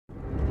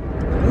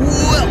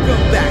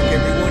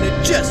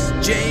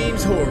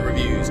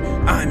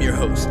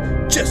host,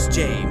 Just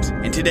James,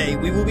 and today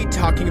we will be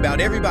talking about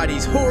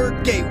everybody's horror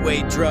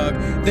gateway drug,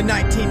 the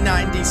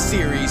 1990s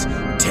series,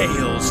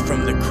 Tales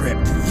from the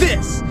Crypt.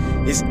 This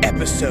is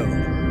episode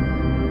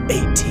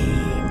 18.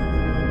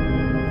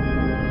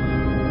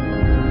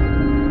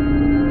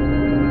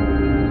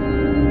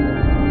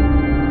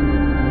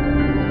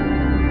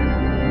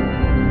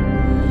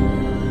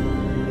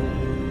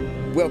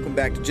 Welcome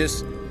back to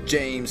Just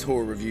James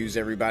Horror Reviews,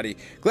 everybody.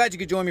 Glad you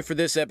could join me for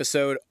this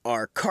episode.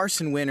 Our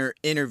Carson Winter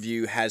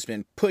interview has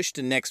been pushed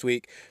to next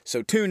week,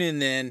 so tune in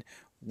then.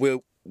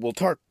 We'll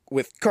talk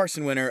with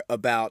Carson Winter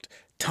about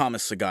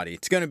Thomas Ligotti.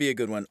 It's going to be a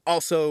good one.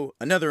 Also,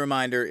 another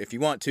reminder, if you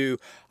want to,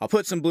 I'll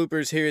put some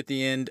bloopers here at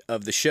the end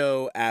of the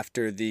show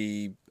after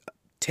the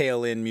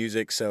tail end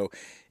music, so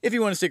if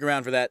you want to stick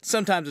around for that,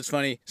 sometimes it's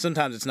funny,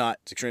 sometimes it's not.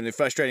 It's extremely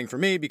frustrating for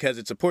me because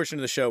it's a portion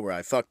of the show where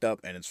I fucked up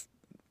and it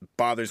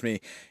bothers me.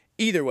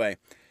 Either way,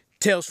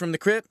 Tales from the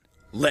Crypt,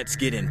 let's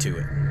get into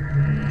it.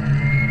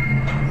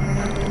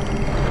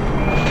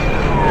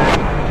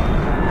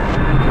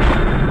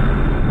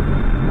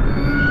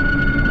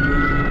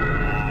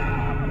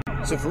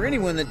 So for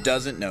anyone that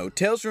doesn't know,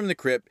 Tales from the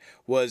Crypt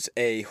was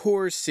a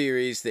horror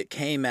series that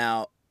came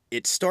out.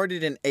 It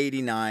started in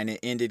 '89, it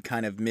ended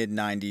kind of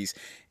mid-90s,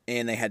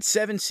 and they had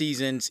 7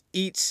 seasons.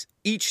 Each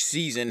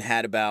season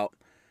had about,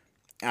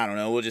 I don't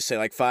know, we'll just say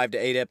like 5 to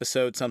 8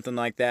 episodes, something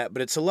like that.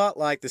 But it's a lot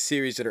like the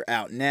series that are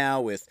out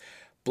now with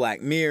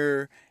Black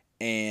Mirror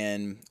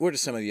and what are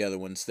some of the other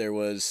ones? There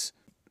was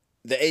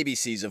the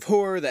ABCs of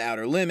Horror, The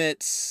Outer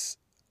Limits,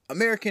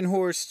 American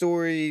Horror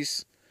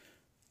Stories.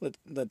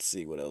 Let's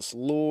see what else.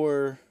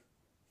 Lore,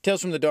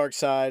 Tales from the Dark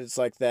Side. It's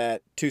like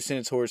that.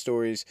 2-Sentence Horror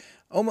Stories.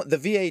 Almost the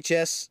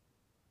VHS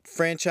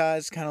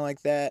franchise, kind of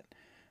like that.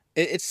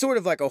 It's sort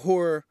of like a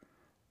horror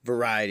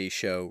variety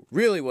show.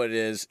 Really what it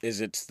is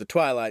it's the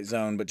Twilight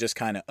Zone, but just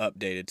kind of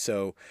updated.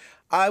 So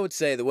I would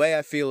say the way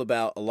I feel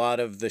about a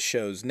lot of the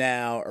shows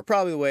now are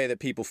probably the way that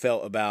people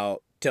felt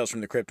about Tales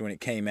from the Crypt when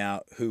it came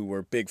out, who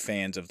were big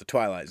fans of the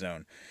Twilight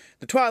Zone.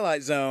 The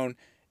Twilight Zone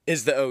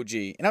is the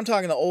OG, and I'm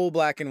talking the old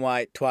black and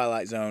white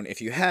Twilight Zone.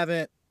 If you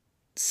haven't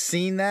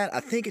seen that, I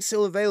think it's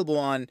still available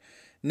on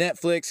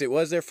Netflix. It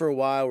was there for a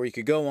while where you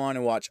could go on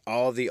and watch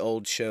all of the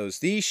old shows.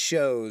 These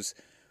shows,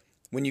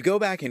 when you go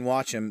back and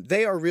watch them,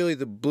 they are really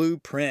the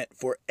blueprint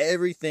for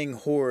everything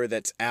horror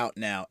that's out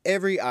now.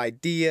 Every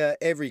idea,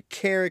 every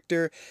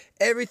character,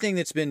 everything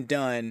that's been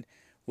done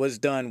was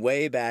done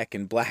way back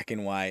in black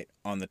and white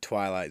on the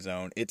Twilight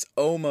Zone. It's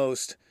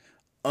almost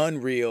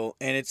unreal,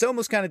 and it's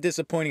almost kind of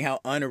disappointing how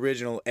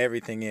unoriginal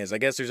everything is. I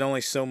guess there's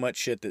only so much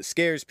shit that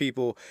scares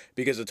people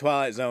because the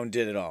Twilight Zone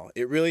did it all.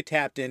 It really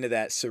tapped into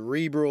that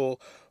cerebral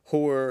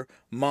horror,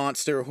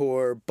 monster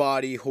horror,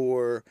 body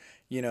horror,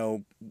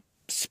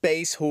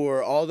 space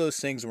horror, all those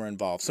things were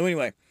involved. So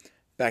anyway,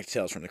 back to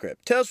Tales from the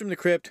Crypt. Tales from the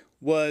Crypt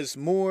was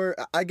more,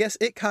 I guess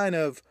it kind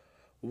of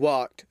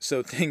walked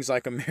so things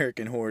like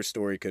American Horror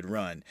Story could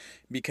run,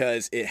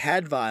 because it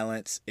had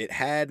violence, it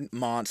had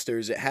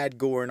monsters, it had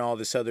gore and all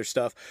this other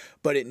stuff,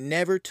 but it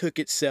never took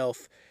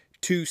itself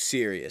too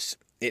serious.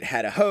 It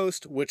had a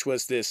host, which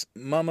was this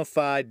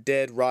mummified,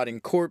 dead, rotting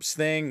corpse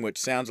thing, which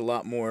sounds a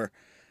lot more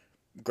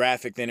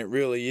graphic than it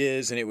really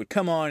is, and it would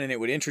come on and it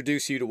would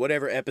introduce you to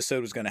whatever episode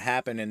was going to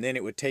happen, and then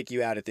it would take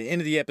you out at the end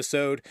of the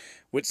episode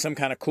with some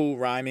kind of cool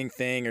rhyming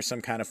thing or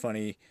some kind of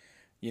funny,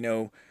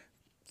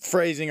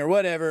 phrasing or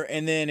whatever,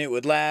 and then it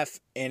would laugh,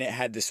 and it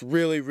had this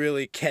really,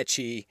 really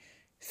catchy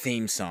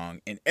theme song,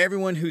 and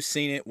everyone who's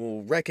seen it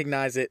will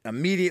recognize it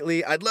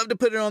immediately. I'd love to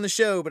put it on the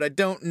show, but I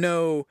don't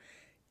know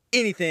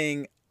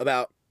anything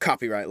about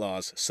copyright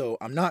laws, so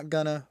I'm not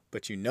gonna,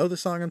 but you know the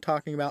song I'm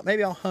talking about.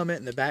 Maybe I'll hum it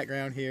in the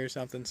background here or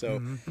something.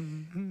 So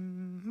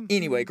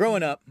anyway,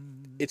 growing up,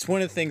 it's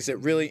one of the things that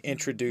really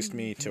introduced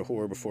me to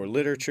horror before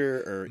literature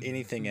or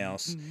anything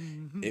else.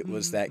 It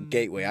was that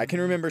gateway. I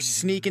can remember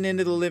sneaking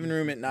into the living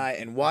room at night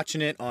and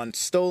watching it on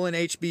stolen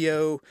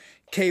HBO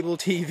cable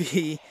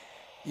TV,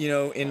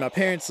 in my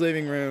parents'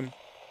 living room,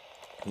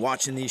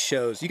 watching these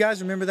shows. You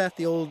guys remember that?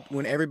 The old,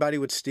 when everybody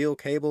would steal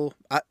cable?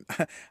 I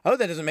hope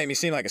that doesn't make me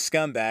seem like a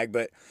scumbag,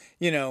 but,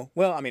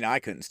 I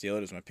couldn't steal it.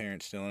 It was my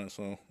parents stealing it,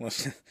 so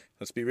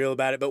let's be real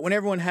about it. But when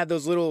everyone had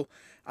those little,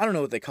 I don't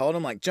know what they called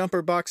them, like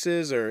jumper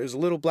boxes, or it was a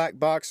little black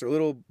box or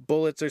little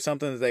bullets or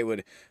something that they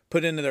would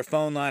put into their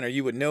phone line, or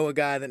you would know a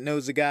guy that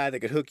knows a guy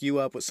that could hook you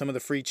up with some of the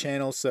free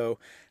channels. So,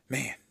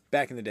 man,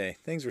 back in the day,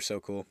 things were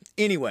so cool.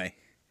 Anyway,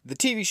 the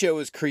TV show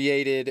was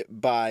created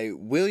by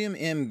William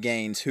M.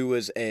 Gaines, who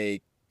was a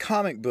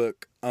comic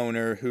book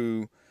owner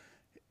who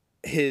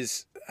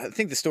I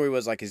think the story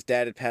was like his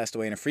dad had passed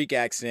away in a freak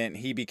accident.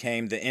 He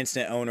became the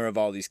instant owner of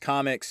all these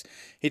comics.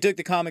 He took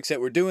the comics that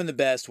were doing the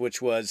best,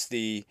 which was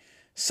the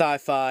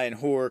sci-fi and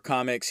horror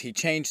comics. He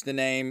changed the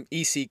name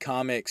EC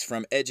Comics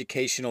from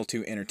educational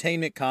to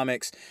entertainment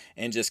comics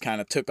and just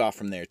kind of took off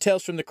from there.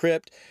 Tales from the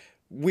Crypt,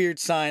 Weird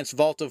Science,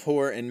 Vault of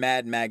Horror, and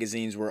Mad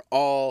magazines were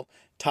all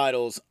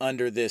titles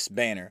under this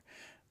banner.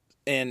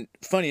 And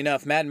funny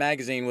enough, Mad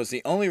Magazine was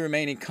the only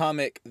remaining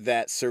comic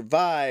that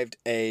survived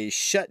a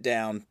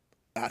shutdown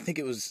I think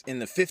it was in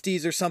the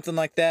 50s or something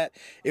like that.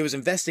 It was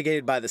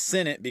investigated by the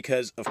Senate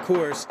because, of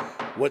course,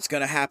 what's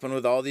going to happen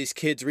with all these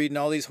kids reading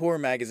all these horror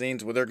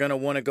magazines? Well, they're going to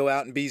want to go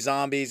out and be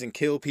zombies and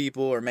kill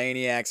people or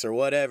maniacs or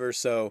whatever.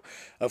 So,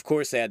 of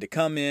course, they had to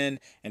come in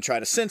and try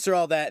to censor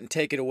all that and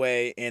take it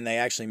away. And they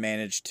actually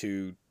managed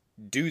to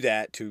do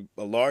that to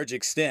a large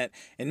extent.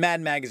 And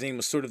Mad Magazine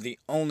was sort of the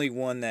only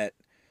one that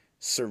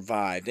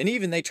survived. And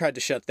even they tried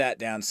to shut that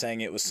down,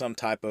 saying it was some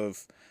type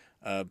of,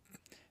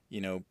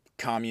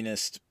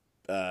 communist,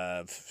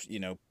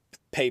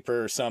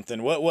 paper or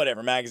something,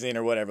 whatever, magazine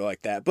or whatever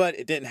like that. But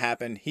it didn't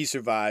happen. He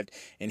survived,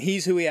 and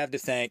he's who we have to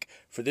thank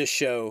for this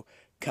show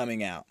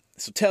coming out.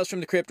 So Tales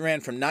from the Crypt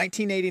ran from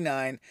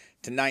 1989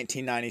 to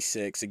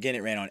 1996. Again,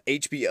 it ran on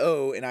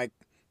HBO,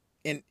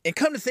 and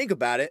come to think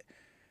about it,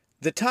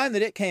 the time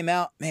that it came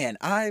out, man,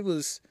 I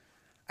was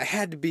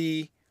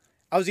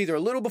either a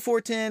little before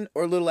 10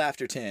 or a little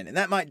after 10. And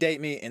that might date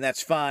me, and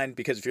that's fine,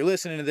 because if you're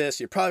listening to this,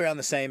 you're probably around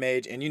the same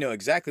age, and you know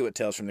exactly what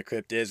Tales from the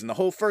Crypt is. And the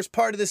whole first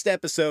part of this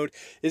episode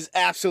is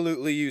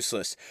absolutely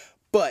useless.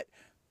 But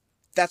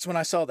that's when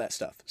I saw that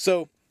stuff.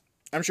 So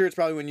I'm sure it's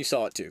probably when you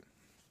saw it too.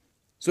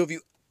 So if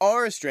you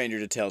are a stranger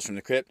to Tales from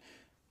the Crypt,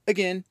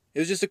 again, it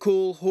was just a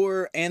cool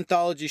horror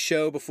anthology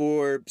show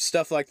before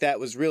stuff like that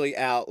was really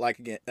out,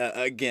 like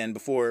again,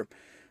 before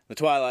The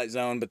Twilight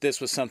Zone. But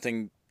this was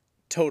something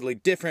totally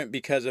different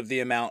because of the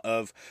amount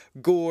of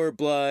gore,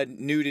 blood,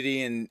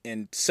 nudity,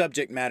 and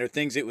subject matter,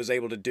 things it was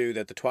able to do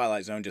that The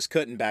Twilight Zone just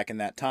couldn't back in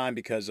that time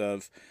because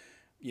of,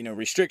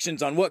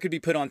 restrictions on what could be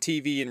put on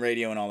TV and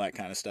radio and all that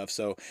kind of stuff.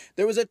 So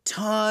there was a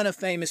ton of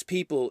famous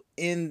people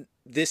in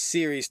this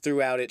series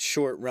throughout its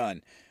short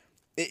run.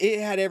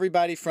 It had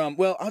everybody from,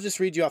 well, I'll just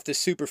read you off this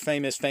super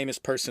famous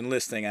person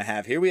list thing I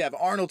have here. We have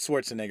Arnold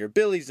Schwarzenegger,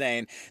 Billy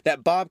Zane,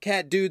 that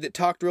Bobcat dude that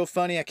talked real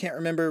funny. I can't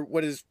remember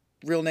what his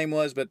real name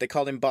was, but they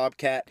called him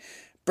Bobcat.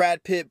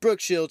 Brad Pitt, Brooke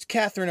Shields,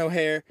 Catherine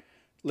O'Hare,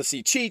 let's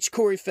see, Cheech,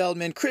 Corey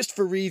Feldman,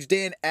 Christopher Reeves,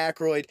 Dan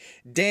Aykroyd,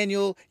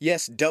 Daniel,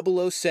 yes,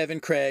 007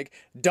 Craig,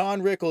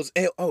 Don Rickles.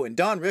 Oh, and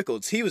Don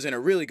Rickles, he was in a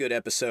really good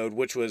episode,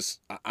 which was,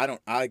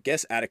 I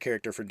guess out of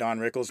character for Don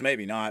Rickles,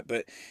 maybe not,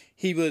 but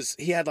he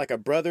had like a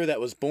brother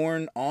that was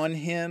born on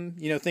him.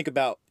 Think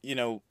about,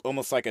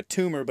 almost like a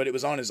tumor, but it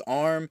was on his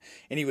arm,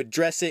 and he would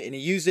dress it, and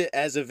he used it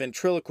as a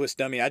ventriloquist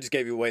dummy. I just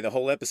gave you away the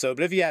whole episode,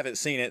 but if you haven't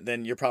seen it,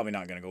 then you're probably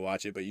not going to go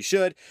watch it, but you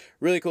should.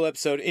 Really cool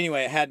episode.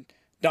 Anyway, it had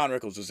Don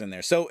Rickles was in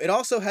there. So it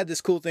also had this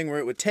cool thing where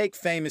it would take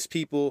famous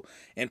people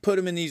and put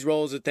them in these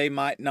roles that they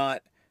might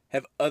not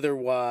have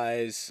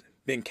otherwise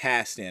been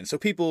cast in. So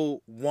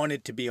people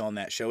wanted to be on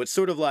that show. It's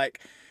sort of like,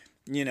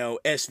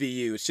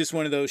 SVU. It's just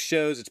one of those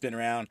shows that's been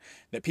around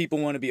that people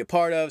want to be a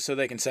part of so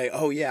they can say,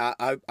 oh yeah,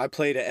 I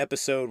played an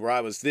episode where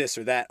I was this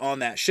or that on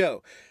that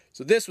show.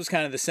 So this was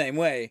kind of the same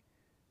way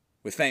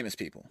with famous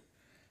people.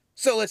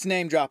 So let's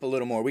name drop a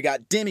little more. We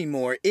got Demi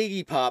Moore,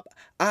 Iggy Pop,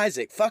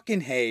 Isaac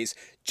fucking Hayes,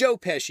 Joe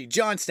Pesci,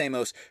 John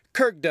Stamos,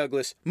 Kirk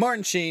Douglas,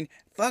 Martin Sheen,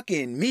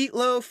 fucking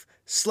Meatloaf,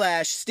 /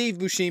 Steve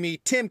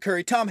Buscemi, Tim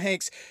Curry, Tom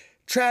Hanks,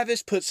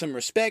 Travis, put some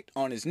respect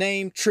on his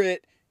name,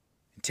 Trit,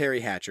 and Terry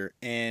Hatcher.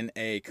 And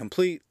a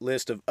complete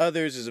list of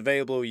others is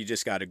available. You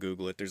just got to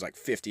Google it. There's like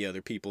 50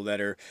 other people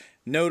that are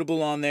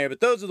notable on there.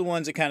 But those are the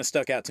ones that kind of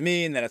stuck out to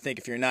me and that I think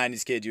if you're a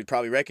 90s kid, you'd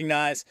probably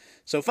recognize.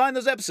 So find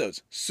those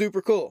episodes.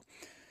 Super cool.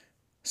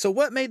 So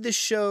what made this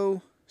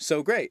show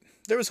so great?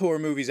 There was horror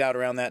movies out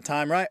around that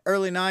time, right?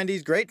 Early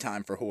 90s, great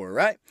time for horror,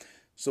 right?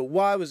 So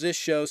why was this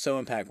show so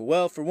impactful?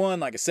 Well, for one,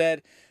 like I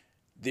said,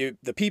 the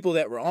people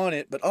that were on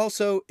it, but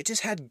also it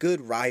just had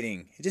good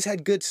writing. It just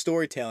had good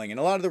storytelling. And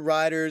a lot of the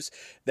writers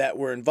that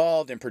were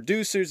involved and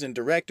producers and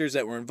directors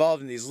that were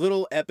involved in these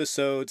little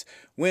episodes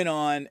went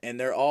on, and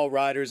they're all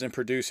writers and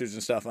producers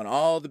and stuff on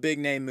all the big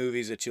name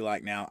movies that you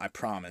like now, I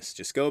promise.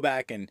 Just go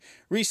back and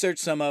research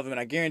some of them, and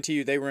I guarantee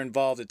you they were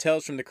involved at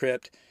Tales from the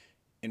Crypt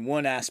in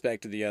one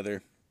aspect or the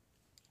other.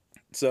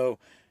 So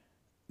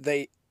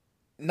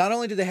not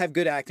only did they have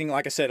good acting,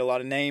 like I said, a lot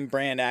of name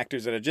brand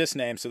actors that I just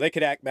named, so they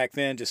could act back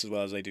then just as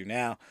well as they do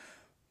now,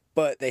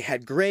 but they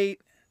had great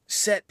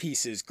set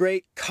pieces,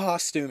 great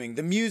costuming.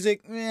 The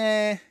music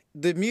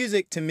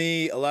to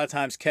me a lot of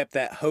times kept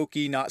that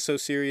hokey, not so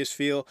serious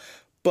feel,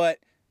 but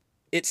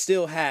it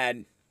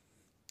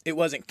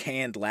wasn't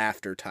canned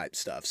laughter type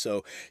stuff.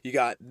 So you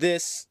got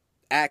this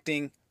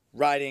acting,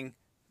 writing,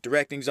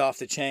 directing's off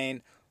the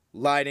chain,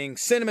 lighting,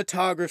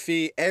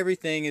 cinematography,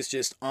 everything is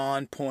just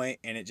on point,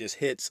 and it just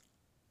hits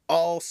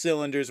all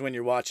cylinders when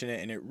you're watching it,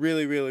 and it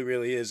really, really,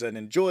 really is an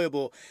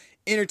enjoyable,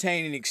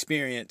 entertaining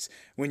experience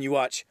when you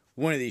watch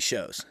one of these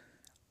shows.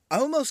 I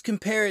almost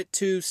compare it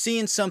to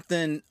seeing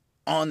something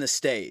on the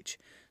stage.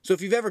 So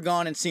if you've ever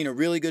gone and seen a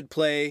really good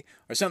play,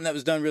 or something that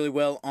was done really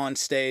well on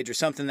stage, or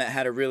something that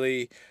had a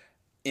really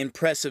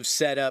impressive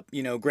setup,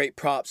 great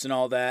props and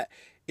all that,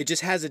 it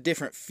just has a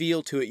different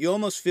feel to it. You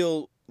almost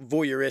feel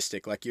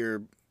voyeuristic, like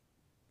you're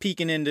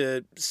peeking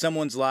into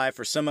someone's life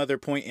or some other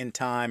point in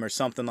time or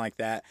something like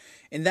that.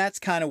 And that's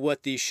kind of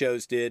what these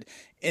shows did.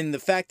 And the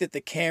fact that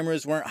the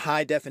cameras weren't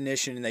high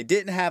definition and they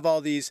didn't have all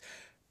these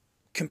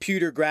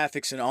computer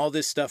graphics and all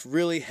this stuff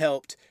really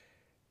helped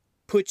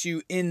put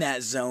you in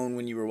that zone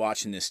when you were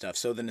watching this stuff.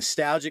 So the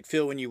nostalgic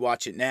feel when you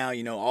watch it now,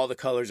 you know, all the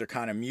colors are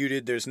kind of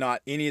muted. There's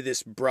not any of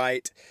this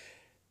bright,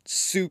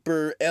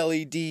 super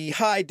LED,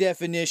 high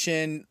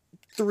definition,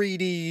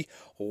 3D,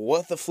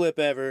 what the flip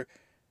ever.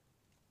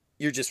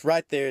 You're just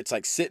right there. It's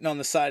like sitting on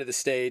the side of the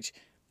stage,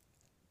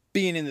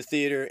 being in the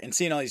theater and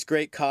seeing all these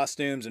great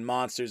costumes and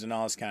monsters and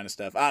all this kind of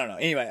stuff. I don't know.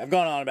 Anyway, I've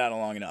gone on about it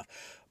long enough.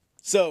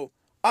 So,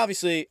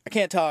 obviously, I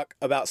can't talk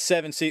about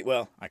 7 seasons.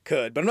 Well, I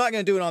could, but I'm not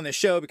going to do it on this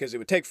show because it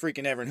would take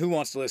freaking ever, and who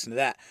wants to listen to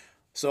that?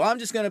 So I'm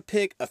just going to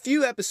pick a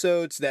few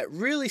episodes that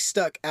really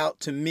stuck out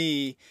to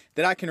me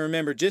that I can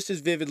remember just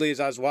as vividly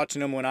as I was watching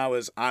them when I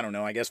was, I don't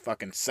know, I guess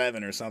fucking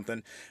 7 or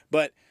something.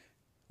 But,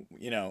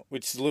 you know,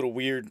 which is a little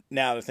weird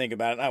now to think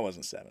about it. I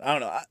wasn't 7. I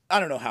don't know. I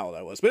don't know how old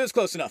I was, but it's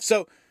close enough.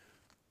 So,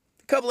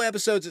 a couple of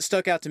episodes that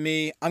stuck out to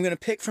me. I'm going to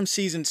pick from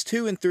seasons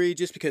 2 and 3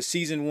 just because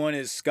season 1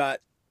 it's got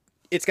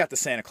the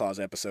Santa Claus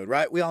episode,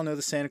 right? We all know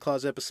the Santa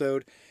Claus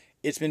episode.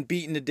 It's been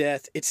beaten to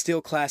death. It's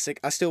still classic.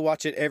 I still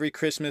watch it every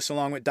Christmas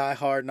along with Die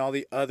Hard and all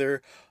the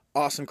other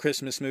awesome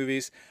Christmas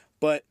movies.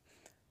 But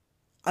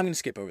I'm going to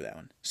skip over that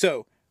one.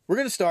 So we're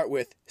going to start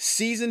with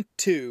season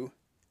 2,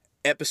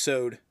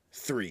 episode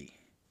 3.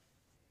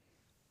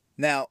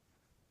 Now,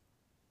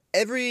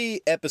 every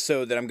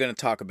episode that I'm going to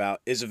talk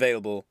about is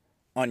available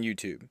on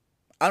YouTube.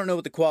 I don't know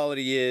what the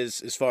quality is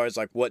as far as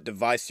like what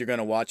device you're going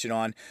to watch it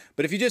on.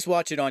 But if you just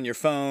watch it on your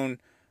phone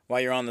while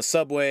you're on the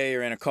subway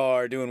or in a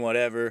car doing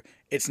whatever,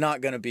 it's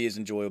not going to be as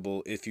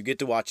enjoyable if you get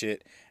to watch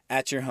it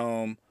at your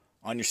home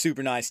on your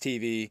super nice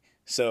TV.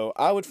 So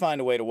I would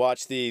find a way to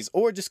watch these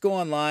or just go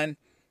online.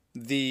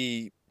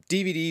 The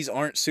DVDs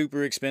aren't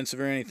super expensive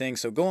or anything,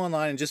 so go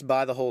online and just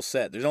buy the whole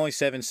set. There's only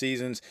 7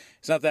 seasons.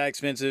 It's not that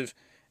expensive,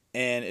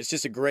 and it's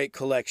just a great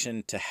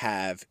collection to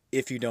have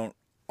if you don't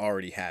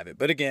already have it.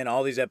 But again,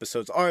 all these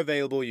episodes are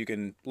available. You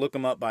can look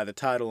them up by the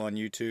title on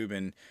YouTube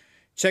and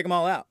check them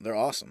all out. They're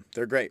awesome.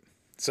 They're great.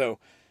 So,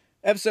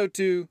 season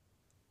 2,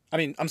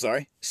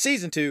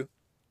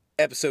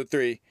 episode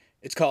 3,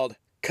 it's called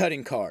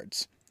Cutting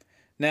Cards.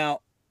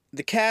 Now,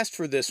 the cast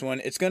for this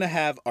one, it's going to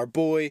have our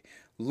boy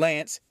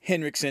Lance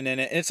Henriksen in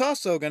it, and it's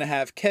also going to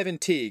have Kevin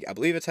Teague. I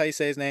believe that's how you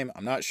say his name.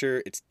 I'm not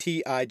sure. It's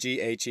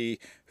Tighe.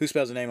 Who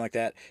spells a name like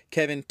that?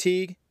 Kevin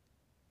Teague?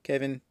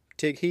 Kevin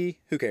Teague?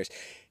 Who cares?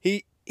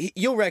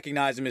 You'll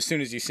recognize him as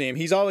soon as you see him.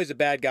 He's always a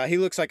bad guy. He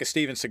looks like a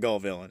Steven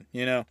Seagal villain,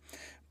 you know?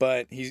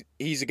 But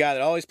he's a guy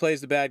that always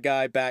plays the bad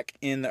guy back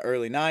in the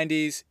early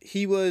 90s.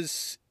 He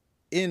was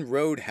in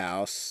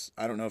Roadhouse.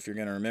 I don't know if you're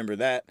going to remember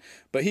that.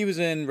 But he was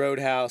in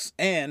Roadhouse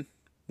and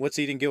What's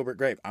Eating Gilbert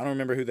Grape. I don't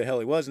remember who the hell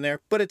he was in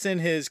there, but it's in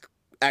his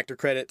actor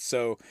credits.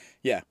 So,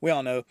 yeah, we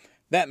all know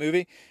that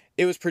movie.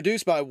 It was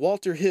produced by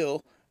Walter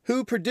Hill,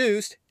 who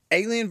produced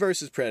Alien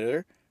vs.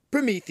 Predator,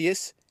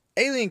 Prometheus,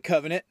 Alien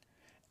Covenant,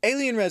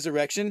 Alien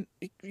Resurrection.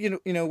 You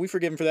know, we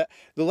forgive him for that.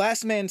 The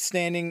Last Man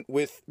Standing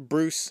with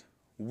Bruce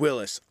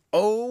Willis.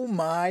 Oh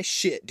my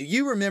shit. Do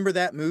you remember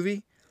that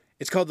movie?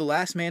 It's called The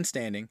Last Man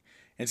Standing.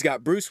 And it's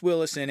got Bruce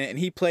Willis in it. And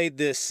he played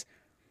this,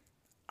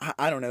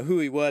 I don't know who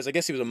he was. I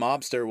guess he was a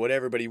mobster or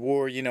whatever. But he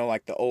wore, you know,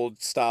 like the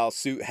old style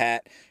suit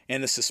hat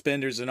and the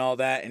suspenders and all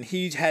that. And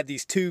he had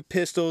these 2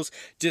 pistols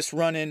just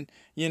running,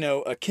 you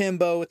know,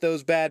 akimbo with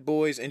those bad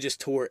boys and just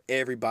tore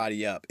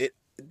everybody up.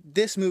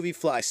 This movie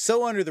flies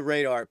so under the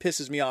radar. It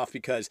pisses me off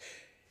because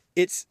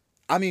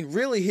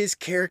really his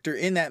character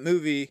in that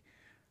movie,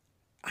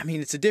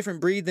 it's a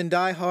different breed than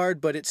Die Hard,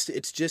 but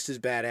it's just as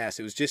badass.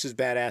 It was just as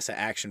badass an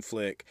action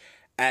flick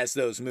as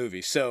those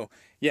movies. So,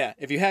 yeah,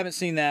 if you haven't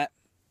seen that,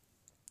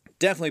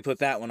 definitely put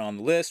that one on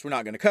the list. We're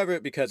not going to cover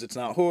it because it's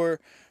not horror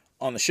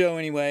on the show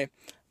anyway.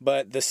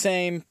 But the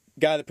same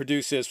guy that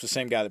produced this was the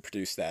same guy that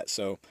produced that.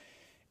 So,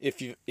 if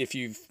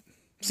you've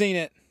seen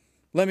it,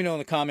 let me know in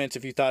the comments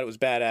if you thought it was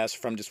badass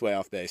from just way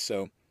off base.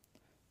 So,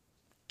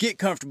 get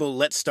comfortable.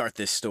 Let's start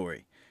this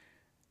story.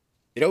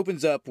 It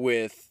opens up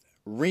with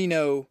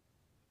Reno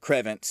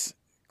Krevence.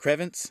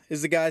 Krevence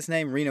is the guy's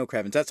name? Reno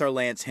Krevence. That's our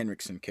Lance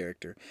Henriksen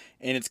character.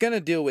 And it's going to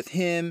deal with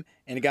him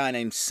and a guy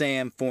named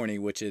Sam Forney,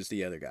 which is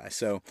the other guy.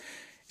 So,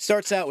 it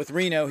starts out with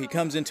Reno. He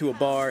comes into a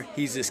bar.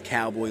 He's this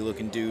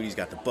cowboy-looking dude. He's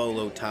got the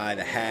bolo tie,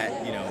 the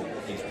hat. You know,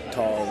 he's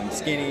tall and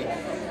skinny.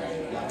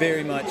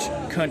 Very much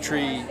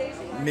country,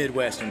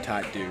 Midwestern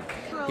type dude.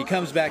 He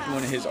comes back to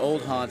one of his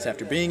old haunts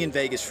after being in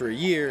Vegas for a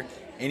year,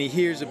 and he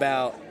hears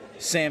about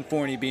Sam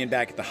Forney being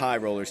back at the high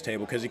rollers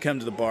table because he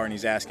comes to the bar and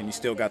he's asking, you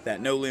still got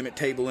that no limit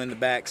table in the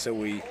back? So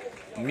we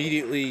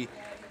immediately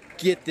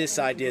get this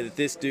idea that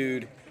this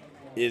dude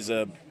is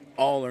a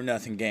all or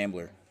nothing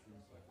gambler.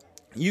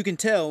 You can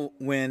tell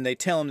when they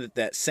tell him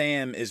that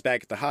Sam is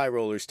back at the high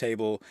rollers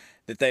table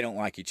that they don't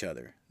like each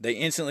other. They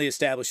instantly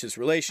establish this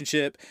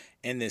relationship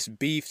and this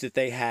beef that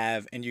they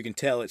have, and you can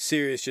tell it's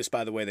serious just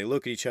by the way they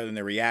look at each other and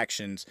their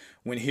reactions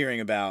when hearing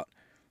about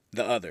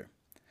the other.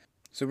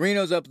 So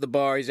Reno's up at the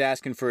bar, he's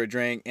asking for a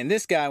drink, and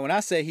this guy, when I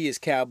say he is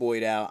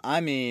cowboyed out,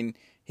 I mean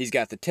he's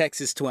got the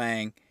Texas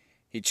twang,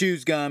 he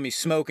chews gum, he's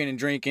smoking and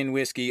drinking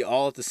whiskey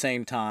all at the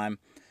same time.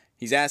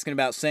 He's asking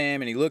about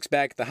Sam, and he looks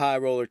back at the high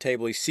roller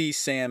table, he sees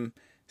Sam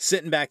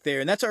sitting back there,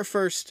 and that's our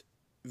first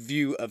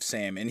view of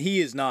Sam. And he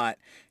is not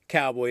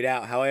cowboyed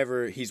out.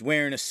 However, he's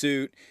wearing a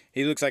suit.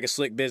 He looks like a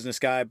slick business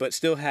guy, but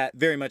still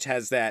very much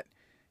has that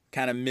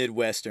kind of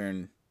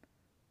Midwestern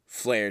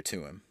flair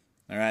to him.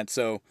 All right,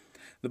 so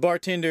the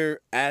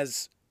bartender,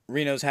 as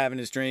Reno's having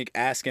his drink,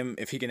 asks him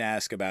if he can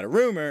ask about a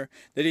rumor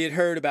that he had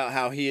heard about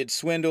how he had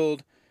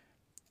swindled,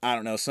 I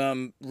don't know,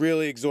 some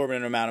really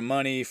exorbitant amount of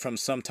money from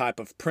some type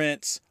of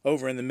prince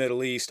over in the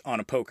Middle East on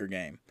a poker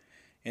game.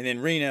 And then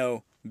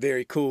Reno,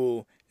 very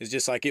cool, is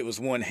just like, it was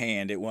one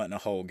hand, it wasn't a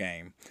whole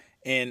game.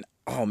 And,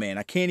 oh man,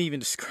 I can't even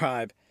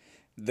describe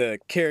the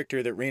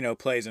character that Reno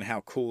plays and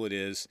how cool it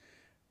is.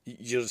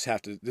 You'll just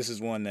have to, this is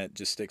one that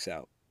just sticks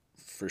out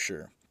for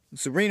sure.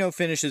 So Reno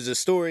finishes his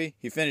story,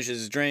 he finishes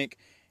his drink,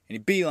 and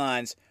he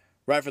beelines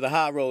right for the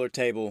high roller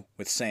table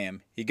with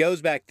Sam. He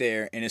goes back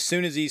there, and as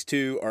soon as these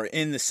two are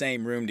in the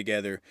same room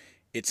together,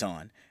 it's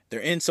on. They're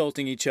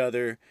insulting each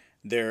other.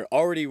 They're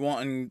already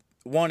wanting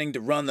to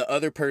run the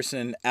other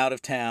person out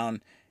of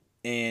town,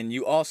 and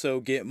you also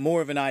get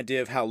more of an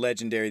idea of how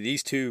legendary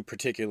these two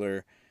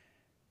particular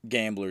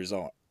gamblers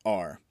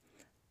are.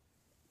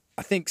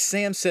 I think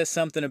Sam says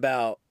something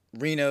about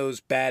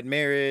Reno's bad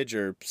marriage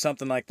or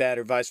something like that,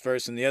 or vice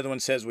versa, and the other one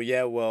says,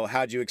 well,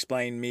 how'd you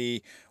explain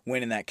me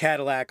winning that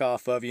Cadillac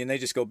off of you? And they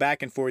just go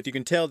back and forth. You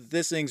can tell that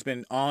this thing's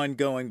been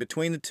ongoing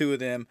between the two of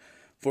them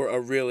for a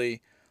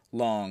really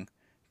long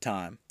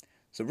time.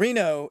 So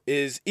Reno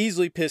is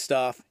easily pissed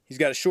off. He's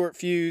got a short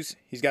fuse.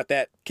 He's got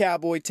that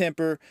cowboy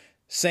temper.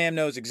 Sam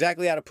knows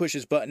exactly how to push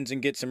his buttons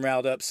and get him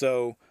riled up.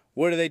 So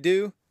what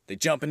do? They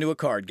jump into a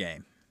card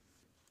game.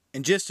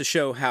 And just to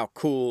show how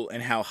cool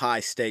and how high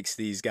stakes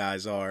these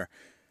guys are,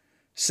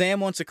 Sam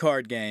wants a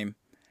card game,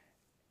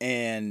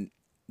 and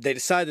they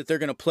decide that they're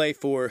going to play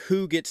for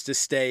who gets to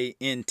stay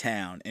in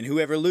town. And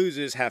whoever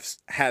loses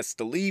has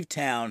to leave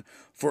town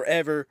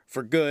forever,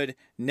 for good,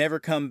 never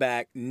come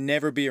back,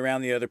 never be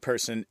around the other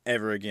person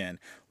ever again.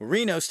 Well,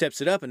 Reno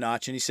steps it up a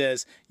notch, and he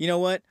says, you know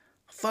what?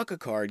 Fuck a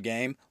card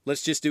game.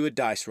 Let's just do a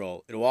dice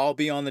roll. It'll all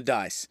be on the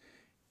dice.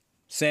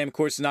 Sam, of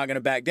course, is not going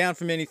to back down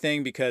from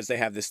anything because they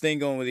have this thing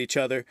going with each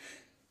other.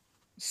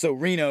 So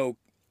Reno,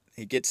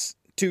 he gets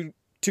two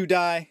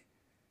die,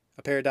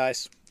 a pair of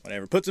dice,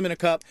 whatever, puts them in a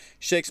cup,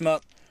 shakes them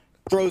up,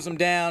 throws them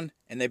down,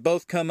 and they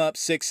both come up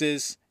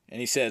sixes, and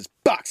he says,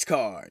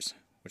 boxcars,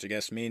 which I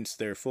guess means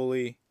they're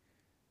fully,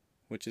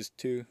 which is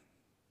 2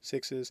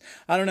 6s.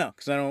 I don't know,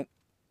 because I don't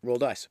roll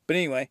dice. But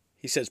anyway,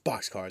 he says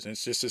boxcars, and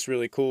it's just this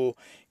really cool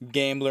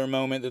gambler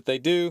moment that they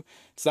do.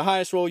 It's the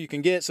highest roll you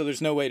can get, so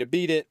there's no way to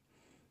beat it.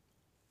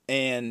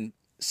 And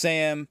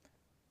Sam,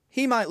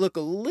 he might look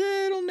a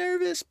little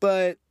nervous,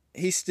 but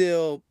he's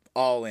still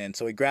all in.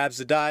 So he grabs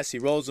the dice, he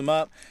rolls them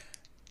up,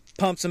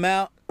 pumps them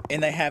out,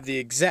 and they have the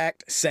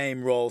exact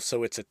same roll,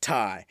 so it's a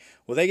tie.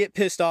 Well, they get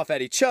pissed off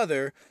at each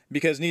other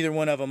because neither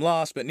one of them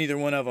lost, but neither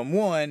one of them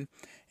won.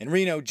 And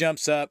Reno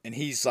jumps up, and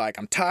he's like,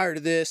 I'm tired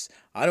of this.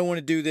 I don't want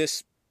to do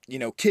this,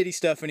 kiddie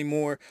stuff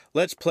anymore.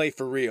 Let's play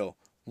for real.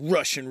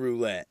 Russian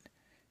roulette.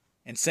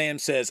 And Sam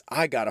says,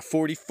 I got a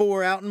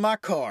 44 out in my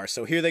car.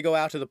 So here they go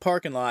out to the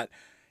parking lot,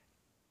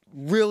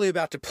 really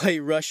about to play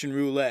Russian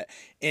roulette.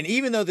 And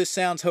even though this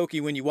sounds hokey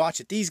when you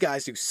watch it, these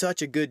guys do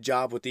such a good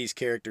job with these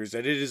characters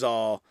that it is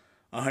all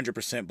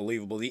 100%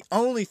 believable. The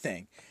only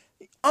thing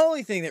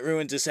that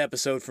ruins this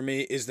episode for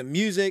me is the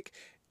music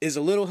is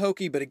a little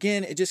hokey, but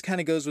again, it just kind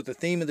of goes with the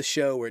theme of the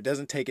show where it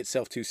doesn't take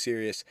itself too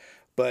serious.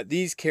 But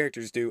these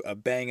characters do a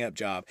bang-up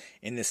job.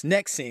 In this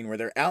next scene where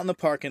they're out in the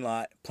parking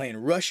lot playing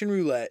Russian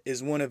roulette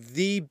is one of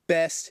the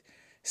best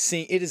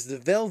scenes. It is the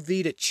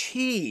Velveeta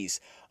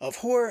cheese of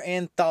horror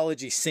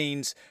anthology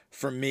scenes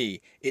for me.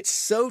 It's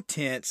so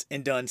tense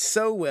and done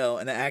so well,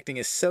 and the acting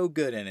is so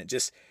good in it.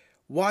 Just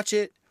watch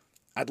it.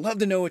 I'd love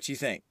to know what you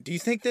think. Do you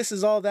think this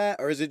is all that,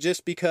 or is it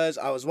just because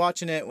I was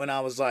watching it when I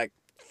was like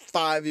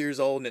 5 years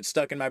old and it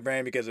stuck in my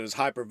brain because it was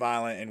hyper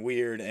violent and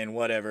weird and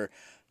whatever?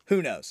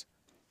 Who knows?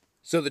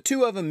 So the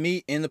two of them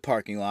meet in the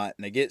parking lot,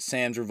 and they get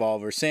Sam's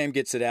revolver. Sam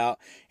gets it out,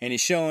 and he's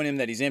showing him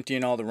that he's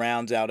emptying all the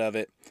rounds out of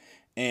it.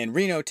 And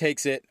Reno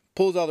takes it,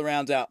 pulls all the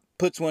rounds out,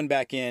 puts one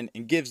back in,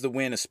 and gives the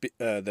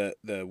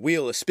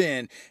wheel a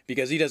spin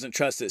because he doesn't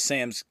trust that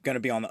Sam's going to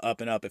be on the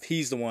up and up if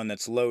he's the one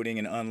that's loading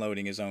and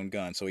unloading his own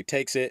gun. So he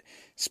takes it,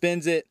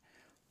 spins it,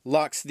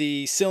 locks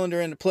the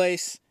cylinder into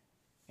place,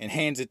 and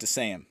hands it to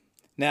Sam.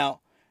 Now,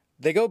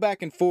 they go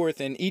back and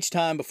forth, and each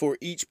time before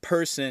each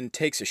person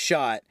takes a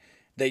shot,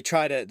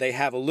 they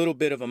have a little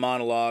bit of a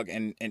monologue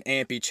and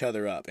amp each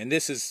other up. And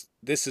this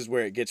is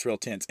where it gets real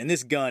tense. And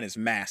this gun is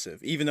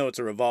massive. Even though it's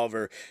a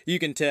revolver, you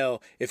can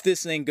tell if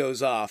this thing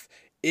goes off,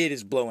 it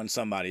is blowing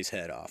somebody's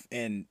head off.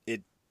 And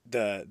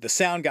the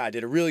sound guy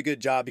did a really good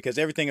job because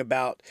everything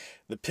about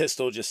the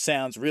pistol just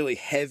sounds really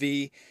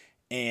heavy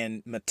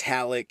and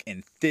metallic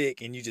and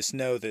thick. And you just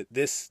know that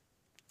this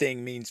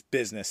thing means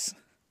business.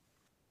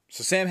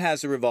 So Sam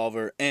has the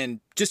revolver,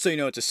 and just so you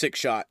know, it's a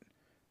 6-shot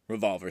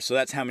revolver. So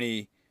that's how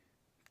many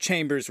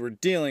chambers we're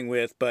dealing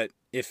with, but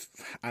if,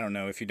 I don't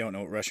know, if you don't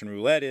know what Russian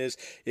roulette is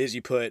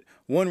you put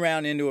one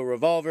round into a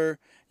revolver,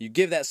 you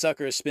give that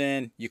sucker a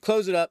spin, you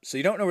close it up so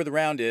you don't know where the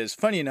round is.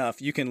 Funny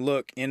enough, you can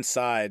look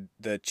inside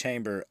the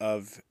chamber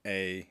of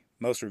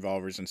most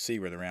revolvers and see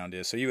where the round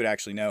is, so you would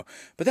actually know.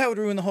 But that would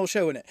ruin the whole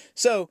show, wouldn't it?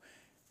 So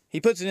he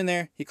puts it in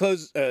there, he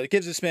gives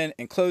it a spin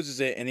and closes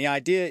it, and the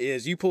idea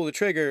is you pull the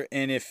trigger,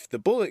 and if the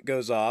bullet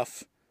goes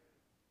off,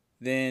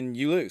 then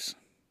you lose.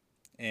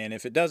 And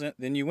if it doesn't,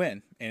 then you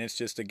win. And it's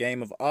just a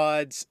game of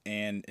odds,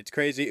 and it's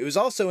crazy. It was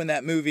also in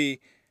that movie,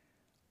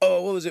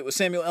 what was it, with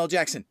Samuel L.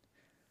 Jackson?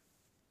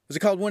 Was it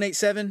called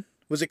 187?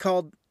 Was it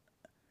called,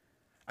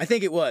 I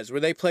think it was,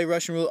 where they play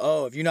Russian roulette.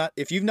 Oh,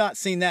 if you've not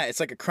seen that, it's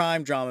like a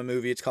crime drama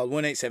movie. It's called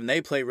 187.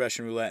 They play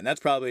Russian roulette, and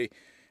that's probably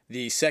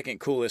the second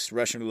coolest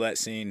Russian roulette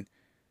scene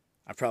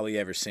I've probably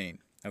ever seen,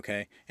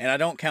 okay? And I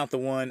don't count the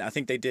one, I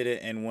think they did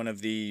it in one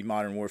of the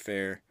Modern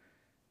Warfare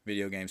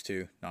video games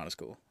too. Not as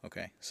cool,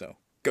 okay? So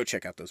go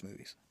check out those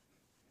movies.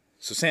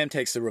 So Sam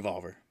takes the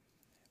revolver,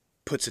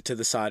 puts it to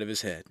the side of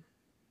his head,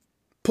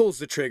 pulls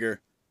the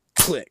trigger,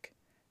 click.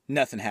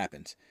 Nothing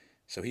happens.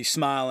 So he's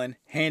smiling,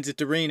 hands it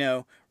to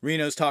Reno.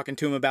 Reno's talking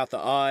to him about the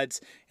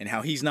odds and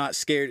how he's not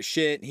scared of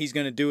shit. He's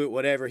going to do it,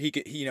 whatever.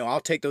 I'll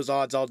take those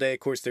odds all day. Of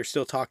course, they're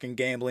still talking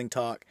gambling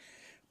talk.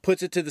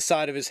 Puts it to the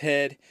side of his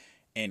head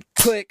and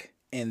click.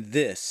 And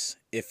this,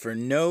 if for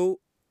no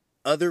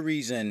other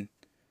reason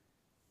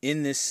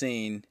in this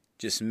scene,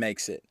 just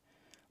makes it.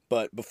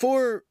 But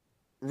before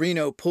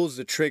Reno pulls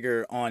the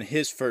trigger on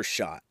his first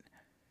shot,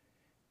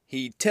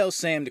 he tells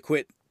Sam to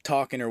quit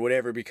talking or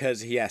whatever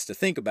because he has to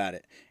think about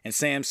it. And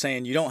Sam's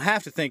saying, you don't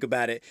have to think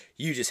about it,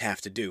 you just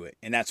have to do it.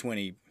 And that's when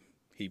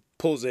he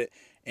pulls it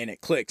and it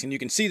clicks. And you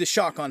can see the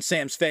shock on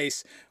Sam's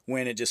face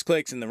when it just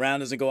clicks and the round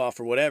doesn't go off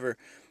or whatever.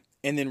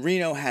 And then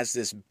Reno has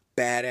this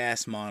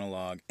badass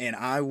monologue. And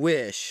I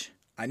wish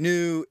I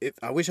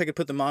could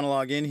put the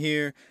monologue in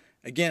here.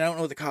 Again, I don't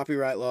know what the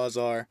copyright laws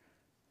are.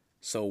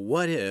 So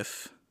what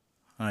if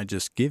I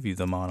just give you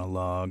the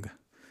monologue?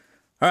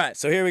 All right,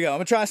 so here we go. I'm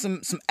going to try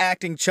some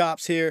acting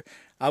chops here.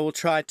 I will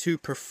try to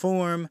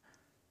perform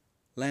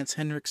Lance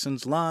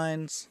Henriksen's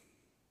lines,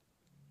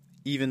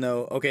 even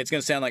though, okay, it's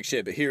going to sound like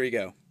shit, but here we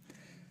go. All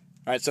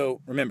right,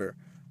 so remember,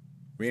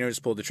 Reno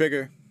just pulled the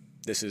trigger.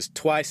 This is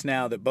twice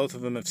now that both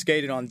of them have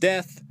skated on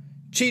death,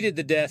 cheated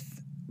the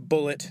death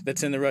bullet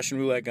that's in the Russian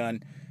roulette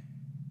gun,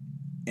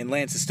 and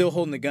Lance is still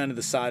holding the gun to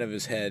the side of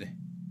his head,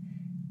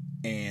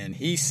 and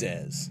he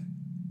says,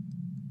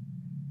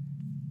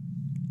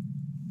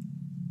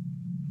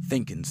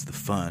 thinking's the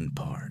fun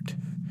part.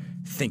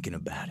 Thinking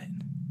about it.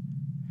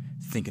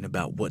 Thinking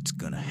about what's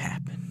gonna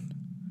happen.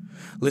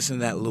 Listen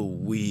to that little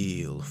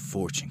wheel of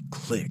fortune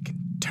click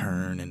and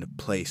turn into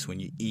place when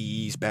you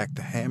ease back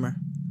the hammer.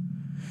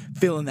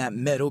 Feeling that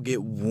metal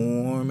get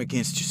warm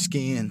against your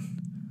skin.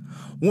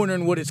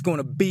 Wondering what it's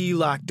gonna be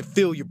like to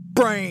feel your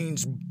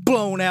brains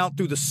blown out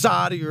through the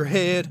side of your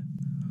head.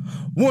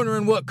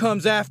 Wondering what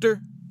comes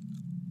after,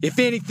 if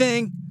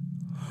anything,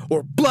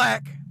 or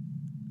black.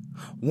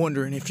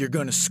 Wondering if you're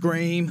gonna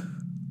scream.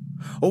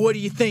 Or what do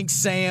you think,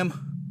 Sam?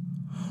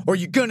 Are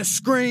you gonna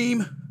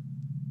scream?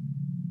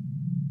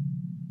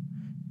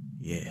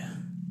 Yeah,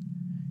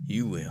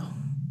 you will.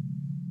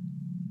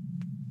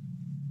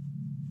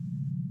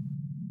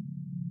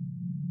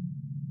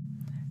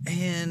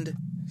 And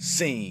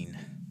scene.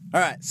 All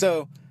right,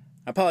 so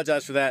I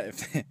apologize for that,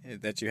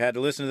 if that you had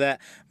to listen to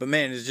that. But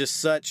man, it's just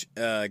such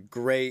a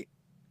great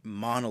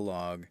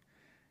monologue.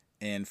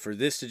 And for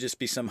this to just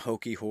be some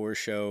hokey horror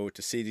show,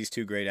 to see these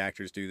two great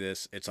actors do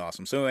this, it's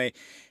awesome. So anyway,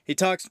 he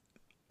talks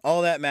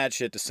all that mad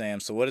shit to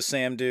Sam. So what does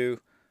Sam do?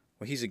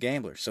 Well, he's a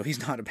gambler, so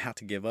he's not about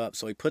to give up.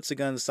 So he puts the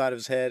gun on the side of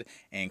his head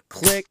and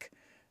click.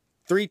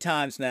 3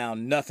 times now,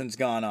 nothing's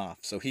gone off.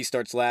 So he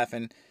starts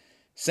laughing.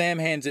 Sam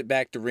hands it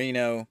back to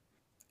Reno.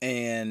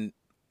 And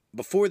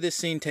before this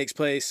scene takes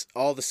place,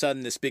 all of a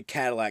sudden this big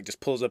Cadillac just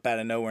pulls up out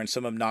of nowhere and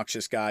some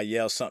obnoxious guy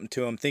yells something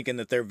to him, thinking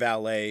that they're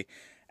valet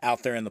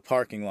out there in the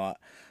parking lot.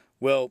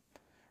 Well,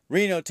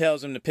 Reno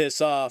tells him to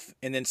piss off,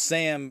 and then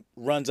Sam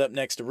runs up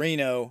next to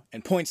Reno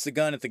and points the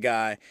gun at the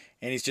guy,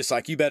 and he's just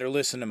like, you better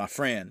listen to my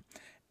friend.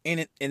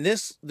 And in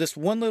this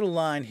one little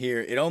line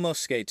here, it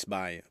almost skates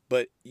by you,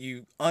 but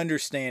you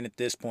understand at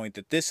this point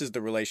that this is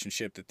the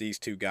relationship that these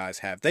two guys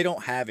have. They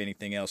don't have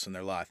anything else in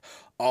their life.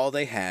 All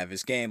they have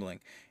is gambling.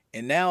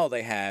 And now all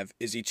they have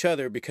is each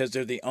other, because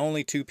they're the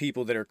only two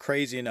people that are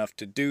crazy enough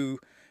to do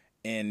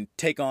and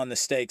take on the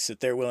stakes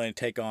that they're willing to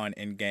take on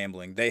in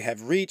gambling. They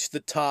have reached the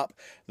top,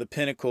 the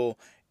pinnacle,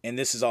 and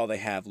this is all they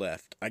have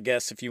left. I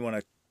guess if you want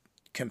to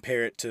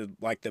compare it to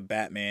like the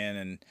Batman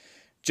and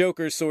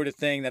Joker sort of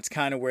thing, that's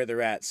kind of where they're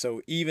at.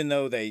 So even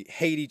though they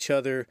hate each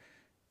other,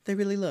 they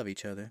really love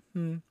each other.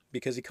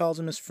 Because he calls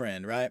him his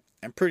friend, right?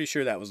 I'm pretty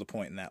sure that was the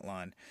point in that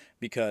line.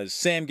 Because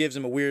Sam gives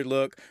him a weird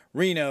look.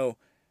 Reno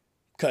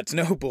cuts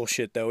no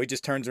bullshit, though. He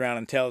just turns around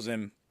and tells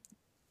him,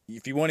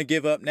 if you want to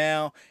give up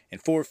now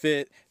and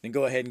forfeit, then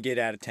go ahead and get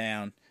out of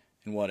town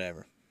and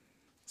whatever.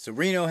 So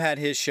Reno had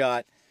his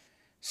shot.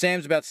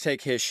 Sam's about to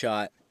take his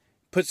shot.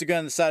 Puts the gun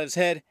on the side of his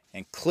head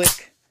and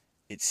click,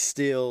 It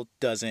still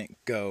doesn't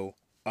go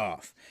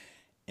off.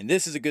 And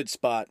this is a good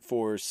spot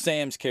for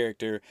Sam's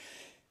character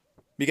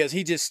because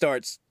he just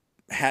starts,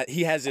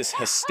 he has this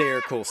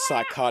hysterical,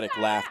 psychotic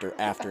laughter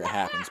after it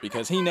happens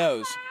because he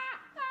knows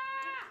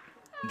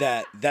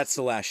that that's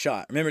the last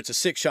shot. Remember, it's a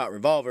 6-shot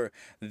revolver.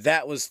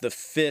 That was the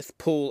 5th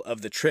pull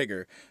of the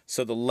trigger.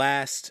 So the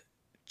last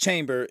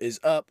chamber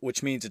is up,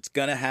 which means it's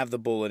going to have the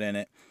bullet in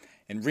it.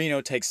 And Reno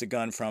takes the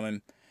gun from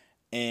him.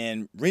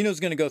 And Reno's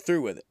going to go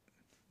through with it.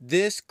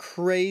 This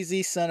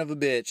crazy son of a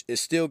bitch is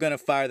still going to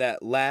fire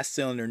that last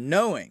cylinder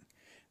knowing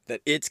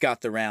that it's got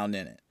the round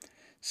in it.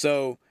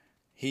 So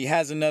he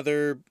has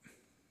another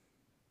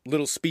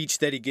little speech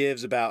that he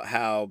gives about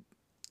how,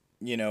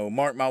 you know,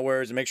 mark my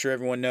words and make sure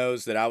everyone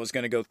knows that I was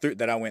going to go through,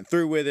 that I went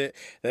through with it,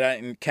 that I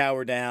didn't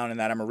cower down, and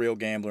that I'm a real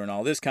gambler and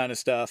all this kind of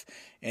stuff.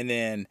 And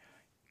then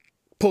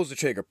pulls the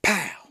trigger,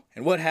 pow!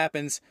 And what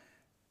happens?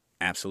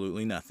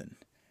 Absolutely nothing.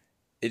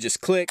 It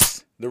just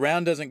clicks, the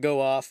round doesn't go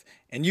off,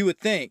 and you would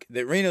think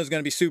that Reno's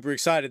going to be super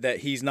excited that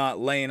he's not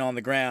laying on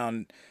the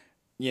ground,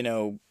 you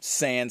know,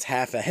 sans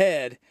half a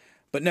head.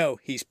 But no,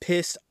 he's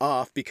pissed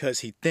off because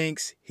he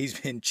thinks he's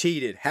been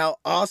cheated. How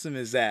awesome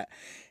is that?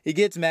 He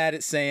gets mad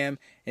at Sam,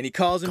 and he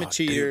calls him a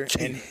cheater,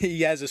 and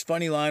he has this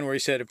funny line where he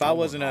said, if I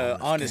wasn't an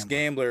honest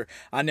gambler,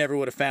 I never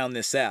would have found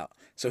this out.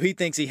 So he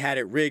thinks he had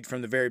it rigged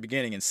from the very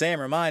beginning, and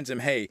Sam reminds him,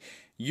 hey,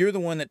 you're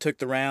the one that took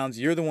the rounds,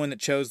 you're the one that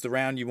chose the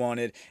round you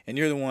wanted, and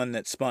you're the one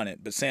that spun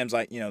it. But Sam's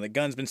like, you know, the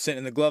gun's been sitting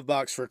in the glove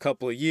box for a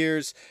couple of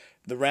years,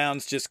 the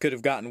rounds just could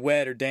have gotten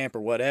wet or damp or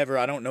whatever,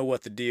 I don't know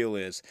what the deal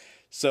is.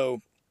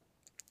 So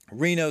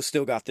Reno's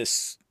still got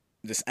this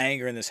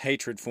anger and this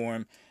hatred for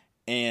him,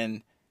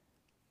 and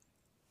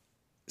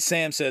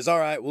Sam says, all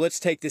right, well,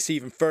 let's take this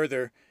even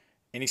further,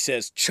 and he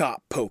says,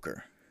 chop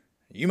poker.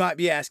 You might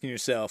be asking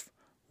yourself,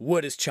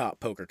 what is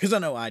chop poker? Because I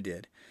know I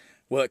did.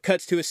 Well, it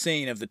cuts to a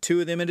scene of the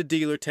two of them at a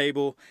dealer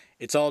table.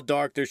 It's all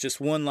dark. There's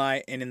just one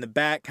light. And in the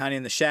back, kind of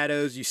in the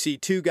shadows, you see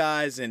two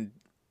guys in,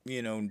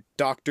 you know,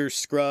 doctor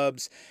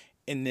scrubs,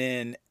 and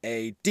then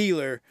a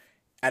dealer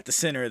at the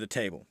center of the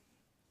table.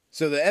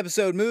 So the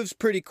episode moves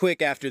pretty quick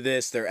after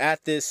this. They're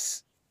at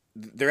this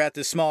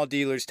small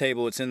dealer's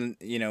table. It's in,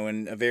 you know,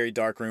 in a very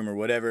dark room or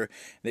whatever.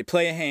 They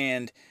play a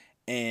hand,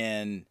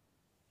 and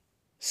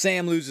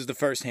Sam loses the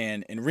first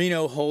hand, and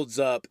Reno holds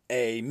up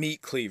a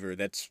meat cleaver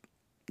that's,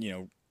 you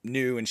know,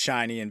 new and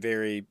shiny and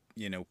very,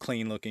 you know,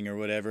 clean looking or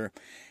whatever,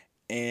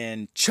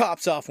 and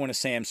chops off one of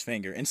Sam's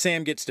finger, and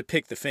Sam gets to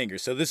pick the finger.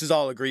 So this is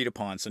all agreed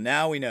upon. So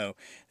now we know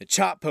that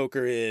chop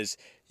poker is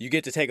you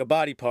get to take a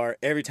body part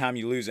every time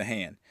you lose a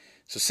hand.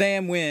 So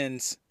Sam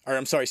loses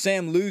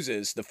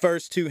the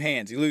first 2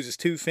 hands. He loses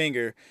 2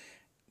 fingers,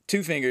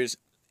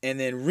 and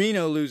then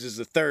Reno loses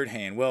the 3rd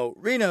hand. Well,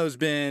 Reno's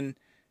been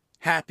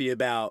happy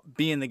about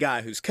being the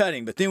guy who's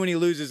cutting, but then when he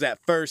loses that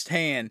first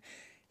hand,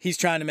 he's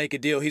trying to make a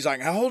deal. He's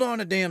like, hold on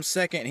a damn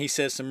second. And he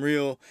says some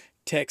real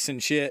Texan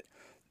shit.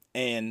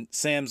 And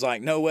Sam's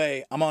like, no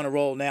way. I'm on a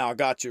roll now. I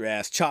got your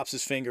ass. Chops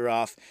his finger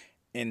off.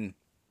 And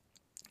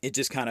it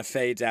just kind of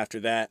fades after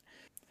that.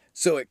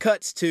 So it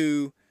cuts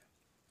to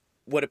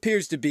what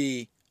appears to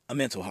be a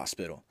mental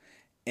hospital.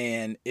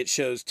 And it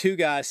shows 2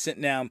 guys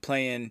sitting down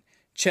playing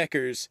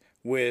checkers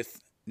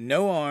with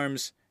no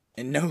arms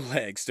and no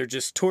legs. They're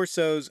just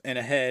torsos and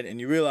a head. And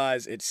you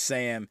realize it's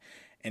Sam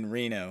and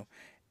Reno.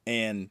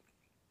 And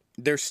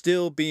they're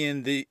still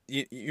being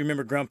you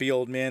remember grumpy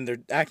old men.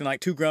 They're acting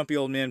like 2 grumpy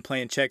old men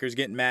playing checkers,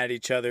 getting mad at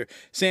each other.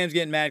 Sam's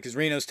getting mad because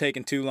Reno's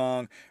taking too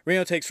long.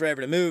 Reno takes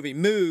forever to move. He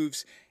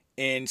moves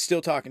and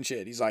still talking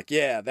shit. He's like,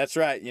 yeah, that's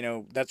right. You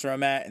know, that's where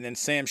I'm at. And then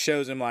Sam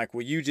shows him like,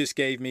 well, you just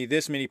gave me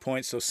this many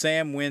points. So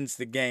Sam wins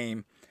the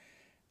game.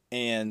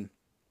 And,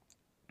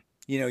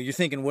 you know, you're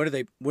thinking, what are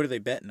they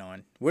betting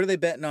on? What are they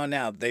betting on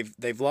now?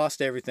 They've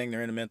lost everything.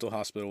 They're in a mental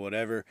hospital,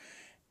 whatever.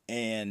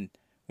 And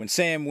when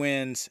Sam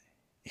wins,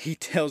 he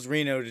tells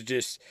Reno to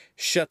just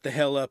shut the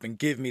hell up and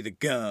give me the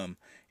gum.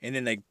 And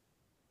then they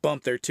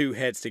bump their 2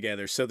 heads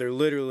together. So they're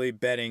literally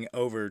betting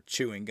over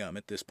chewing gum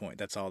at this point.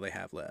 That's all they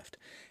have left.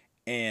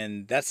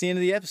 And that's the end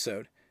of the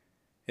episode.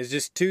 It's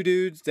just 2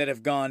 dudes that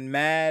have gone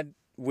mad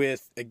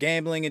with a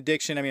gambling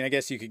addiction. I mean, I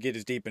guess you could get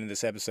as deep into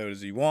this episode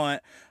as you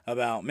want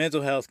about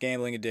mental health,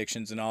 gambling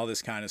addictions, and all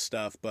this kind of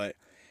stuff. But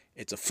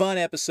it's a fun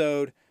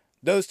episode.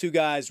 Those 2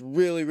 guys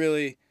really,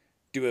 really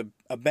do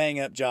a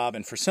bang-up job.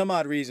 And for some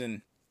odd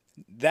reason,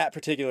 that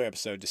particular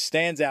episode just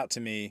stands out to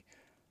me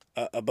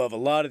above a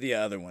lot of the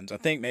other ones. I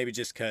think maybe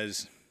just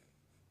because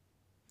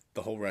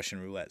the whole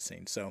Russian roulette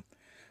scene. So,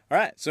 all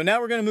right. So now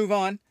we're going to move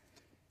on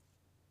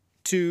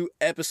to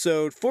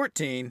episode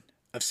 14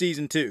 of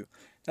season 2.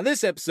 Now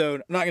this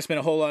episode, I'm not going to spend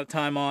a whole lot of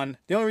time on.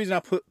 The only reason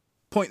I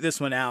point this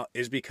one out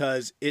is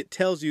because it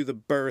tells you the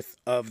birth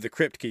of the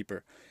Crypt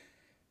Keeper.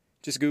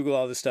 Just Google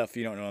all this stuff if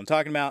you don't know what I'm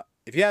talking about.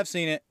 If you have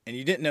seen it and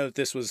you didn't know that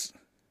this was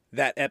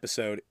that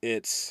episode,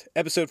 it's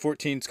episode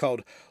 14. It's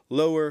called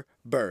Lower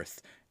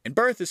Birth. And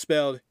birth is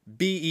spelled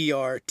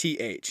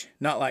B-E-R-T-H.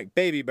 Not like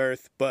baby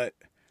birth, but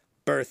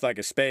birth like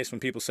a space when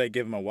people say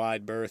give them a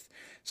wide berth.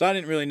 So I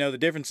didn't really know the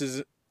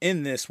differences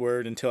in this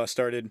word until I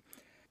started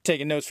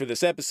taking notes for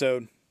this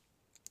episode,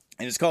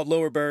 and it's called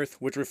Lower Berth,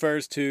 which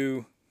refers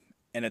to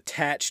an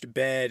attached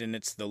bed, and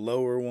it's the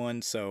lower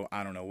one, so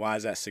I don't know, why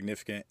is that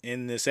significant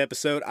in this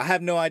episode? I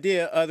have no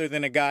idea, other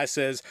than a guy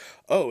says,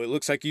 oh, it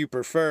looks like you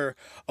prefer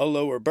a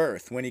lower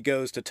berth, when he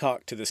goes to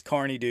talk to this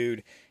carny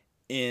dude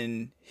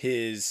in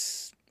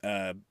his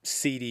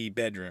seedy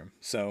bedroom.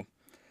 So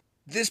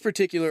this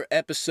particular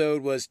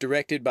episode was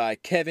directed by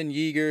Kevin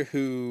Yeager,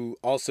 who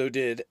also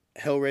did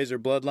Hellraiser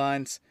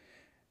Bloodlines.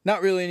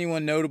 Not really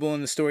anyone notable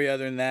in the story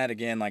other than that.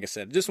 Again, like I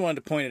said, just wanted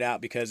to point it out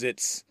because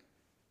it's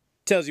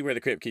tells you where the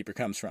Crypt Keeper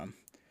comes from.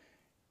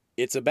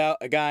 It's about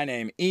a guy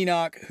named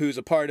Enoch who's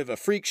a part of a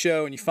freak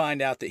show, and you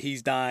find out that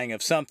he's dying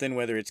of something,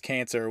 whether it's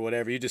cancer or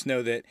whatever. You just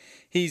know that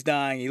he's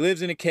dying. He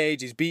lives in a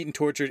cage, he's beaten,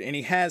 tortured, and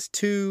he has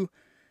two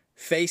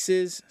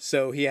faces.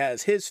 So he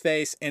has his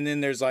face, and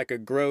then there's like a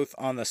growth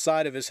on the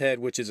side of his head,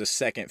 which is a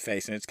second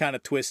face, and it's kind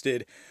of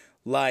twisted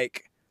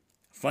like,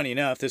 funny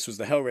enough, this was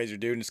the Hellraiser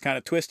dude, and it's kind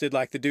of twisted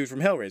like the dude from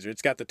Hellraiser.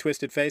 It's got the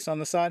twisted face on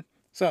the side.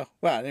 So,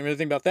 wow, I didn't really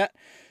think about that.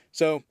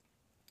 So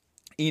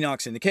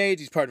Enoch's in the cage.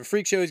 He's part of a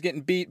freak show. He's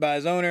getting beat by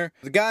his owner.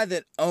 The guy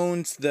that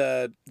owns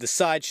the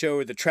sideshow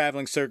or the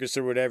traveling circus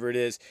or whatever it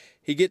is,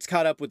 he gets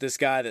caught up with this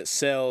guy that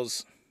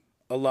sells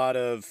a lot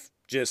of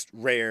just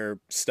rare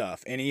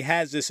stuff. And he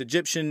has this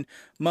Egyptian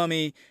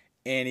mummy,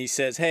 and he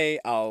says, hey,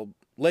 I'll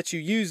let you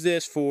use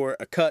this for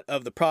a cut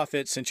of the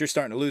profits. Since you're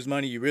starting to lose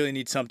money, you really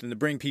need something to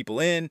bring people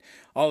in.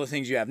 All the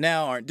things you have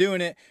now aren't doing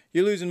it.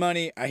 You're losing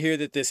money. I hear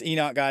that this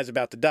Enoch guy's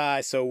about to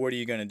die, so what are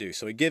you going to do?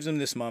 So he gives him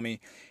this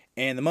mummy.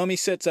 And the mummy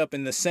sits up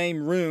in the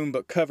same room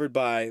but covered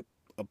by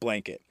a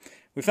blanket.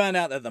 We find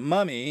out that the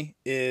mummy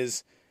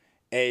is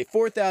a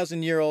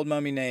 4,000-year-old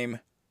mummy named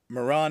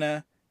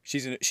Marana. She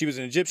was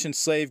an Egyptian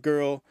slave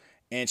girl,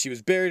 and she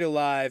was buried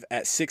alive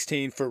at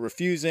 16 for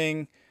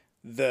refusing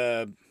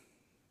the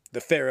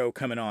pharaoh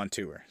coming on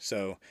to her.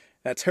 So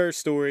that's her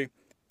story.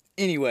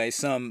 Anyway,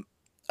 some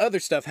other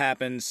stuff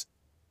happens,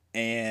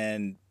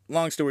 and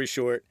long story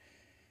short,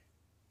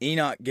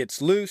 Enoch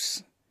gets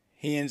loose.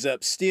 He ends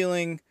up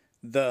stealing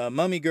the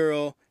mummy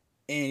girl,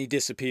 and he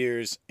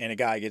disappears, and a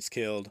guy gets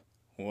killed,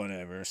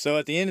 whatever. So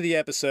at the end of the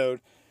episode,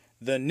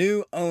 the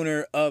new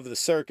owner of the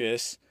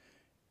circus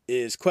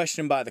is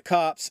questioned by the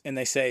cops, and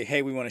they say,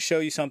 hey, we want to show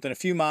you something. A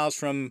few miles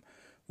from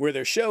where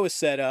their show is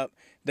set up,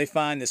 they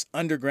find this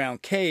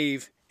underground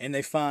cave, and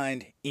they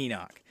find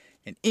Enoch.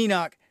 And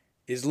Enoch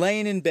is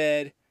laying in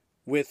bed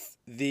with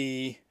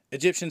the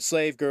Egyptian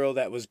slave girl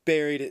that was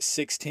buried at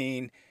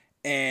 16,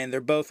 and they're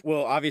both,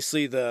 well,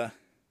 obviously the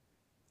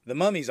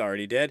mummy's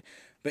already dead,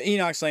 but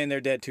Enoch's laying there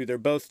dead too. They're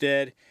both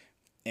dead,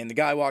 and the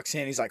guy walks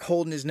in. He's like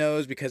holding his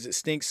nose because it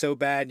stinks so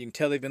bad. You can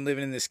tell they've been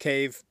living in this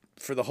cave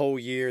for the whole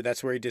year.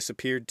 That's where he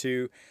disappeared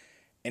to.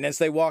 And as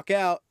they walk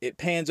out, it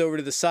pans over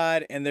to the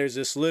side, and there's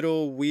this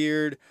little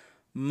weird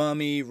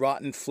mummy,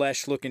 rotten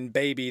flesh looking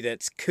baby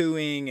that's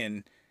cooing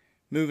and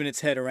moving its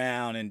head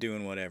around and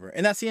doing whatever.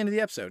 And that's the end of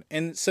the episode.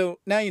 And so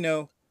now you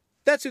know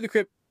that's who the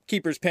Crypt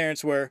Keeper's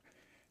parents were.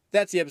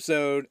 That's the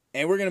episode,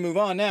 and we're going to move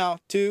on now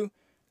to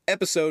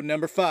episode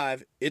number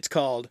 5. It's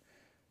called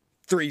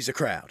Three's a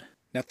Crowd.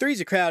 Now, Three's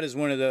a Crowd is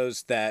one of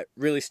those that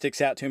really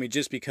sticks out to me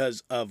just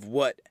because of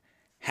what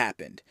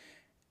happened.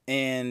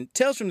 And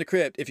Tales from the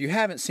Crypt, if you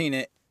haven't seen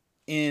it,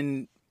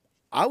 in,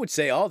 I would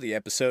say, all the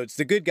episodes,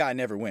 the good guy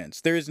never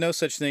wins. There is no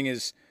such thing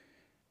as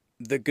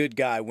the good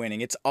guy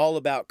winning. It's all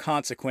about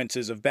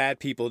consequences of bad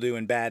people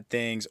doing bad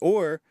things,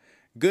 or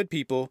good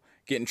people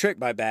getting tricked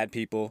by bad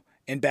people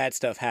and bad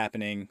stuff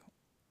happening,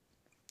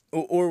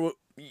 or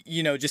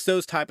you know, just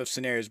those type of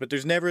scenarios. But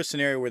there's never a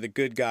scenario where the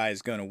good guy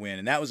is going to win.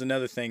 And that was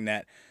another thing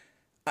that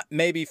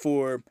maybe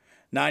for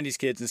 90s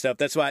kids and stuff,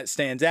 that's why it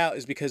stands out,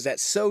 is because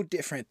that's so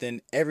different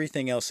than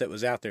everything else that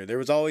was out there. There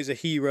was always a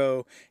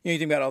hero. You know, you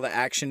think about all the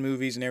action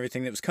movies and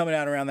everything that was coming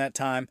out around that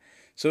time.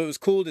 So it was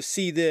cool to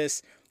see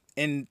this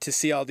and to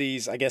see all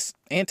these, I guess,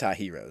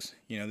 anti-heroes.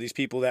 You know, these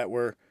people that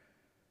were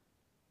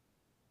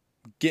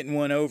getting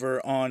one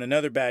over on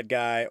another bad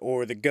guy,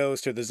 or the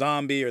ghost or the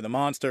zombie or the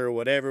monster or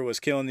whatever was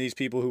killing these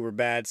people who were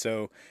bad,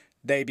 so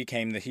they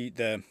became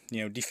the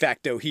you know, de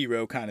facto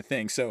hero kind of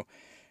thing. So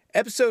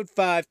episode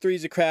 5,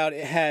 Three's a Crowd,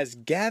 it has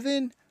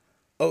Gavin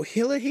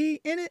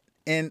O'Hillahee in it,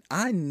 and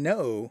I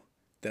know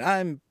that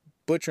I'm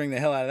butchering the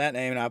hell out of that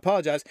name, and I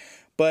apologize,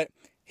 but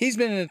he's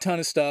been in a ton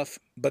of stuff,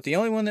 but the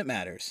only one that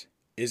matters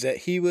is that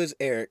he was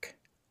Eric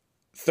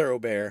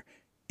Thoroughbear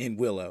in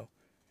Willow.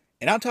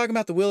 And I'm talking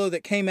about the Willow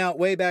that came out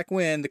way back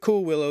when, the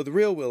cool Willow, the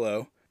real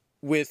Willow,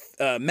 with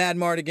Mad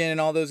Mardigan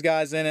and all those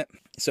guys in it.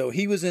 So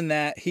he was in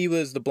that. He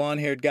was the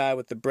blonde-haired guy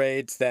with the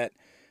braids that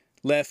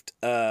left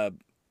Mad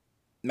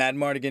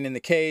Mardigan in the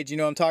cage. You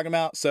know what I'm talking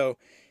about? So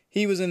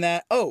he was in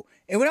that. Oh,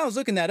 and when I was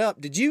looking that up,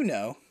 did you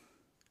know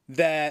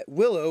that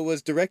Willow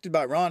was directed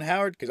by Ron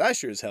Howard? Because I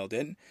sure as hell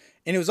didn't.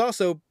 And it was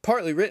also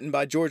partly written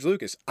by George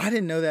Lucas. I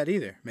didn't know that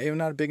either. Maybe I'm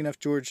not a big enough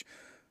George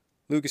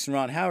Lucas and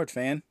Ron Howard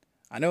fan.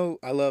 I know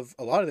I love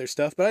a lot of their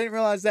stuff, but I didn't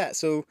realize that.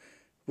 So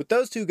with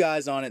those two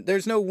guys on it,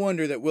 there's no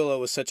wonder that Willow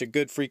was such a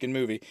good freaking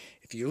movie.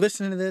 If you're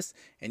listening to this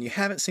and you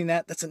haven't seen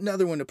that, that's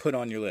another one to put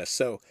on your list.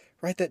 So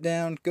write that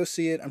down. Go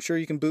see it. I'm sure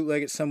you can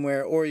bootleg it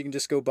somewhere, or you can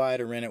just go buy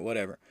it or rent it,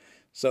 whatever.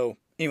 So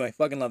anyway,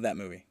 fucking love that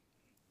movie.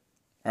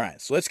 All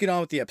right, so let's get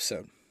on with the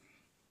episode.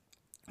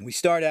 We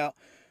start out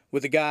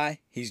with a guy.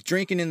 He's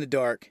drinking in the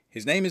dark.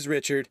 His name is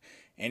Richard,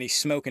 and he's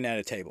smoking at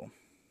a table.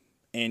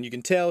 And you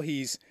can tell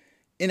he's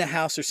in a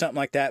house or something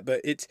like that,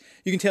 but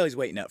you can tell he's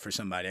waiting up for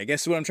somebody. I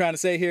guess is what I'm trying to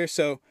say here.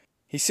 So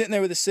he's sitting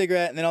there with a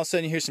cigarette, and then all of a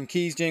sudden you hear some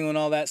keys jingle and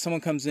all that.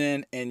 Someone comes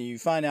in, and you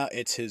find out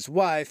it's his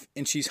wife,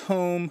 and she's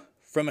home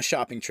from a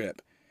shopping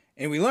trip.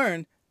 And we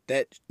learn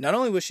that not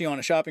only was she on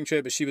a shopping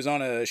trip, but she was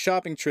on a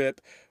shopping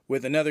trip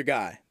with another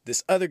guy.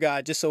 This other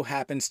guy just so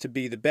happens to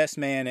be the best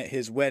man at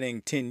his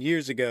wedding 10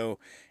 years ago.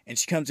 And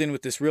she comes in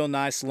with this real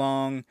nice,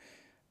 long,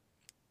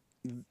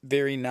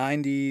 very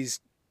 90s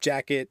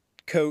jacket,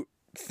 coat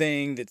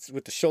thing that's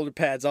with the shoulder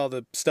pads, all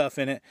the stuff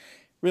in it.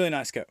 Really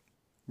nice coat.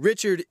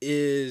 Richard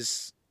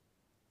is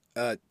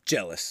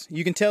jealous.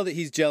 You can tell that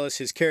he's jealous.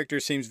 His character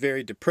seems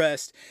very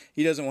depressed.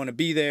 He doesn't want to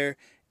be there.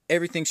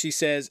 Everything she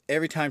says,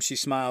 every time she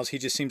smiles, he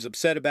just seems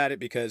upset about it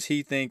because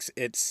he thinks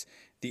it's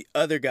the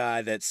other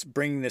guy that's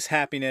bringing this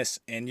happiness,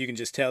 and you can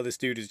just tell this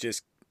dude is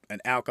just an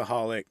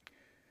alcoholic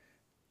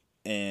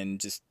and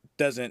just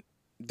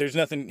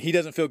he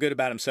doesn't feel good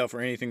about himself or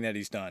anything that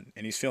he's done.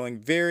 And he's feeling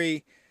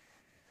very,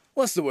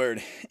 what's the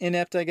word?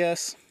 Inept, I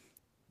guess.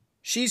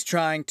 She's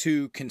trying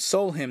to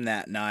console him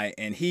that night,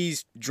 and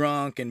he's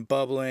drunk and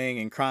bubbling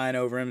and crying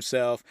over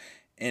himself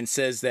and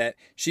says that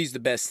she's the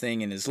best thing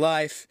in his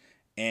life.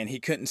 And he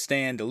couldn't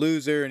stand to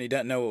lose her, and he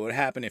doesn't know what would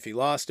happen if he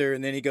lost her.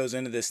 And then he goes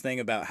into this thing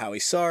about how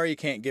he's sorry he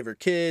can't give her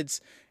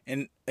kids.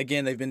 And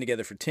again, they've been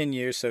together for 10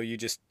 years, so you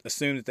just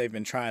assume that they've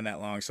been trying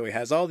that long. So he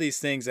has all these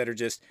things that are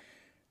just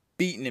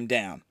beating him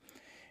down.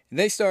 And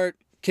they start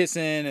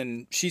kissing,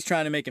 and she's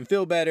trying to make him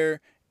feel better,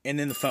 and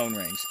then the phone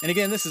rings. And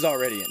again, this is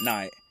already at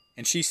night.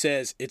 And she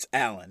says it's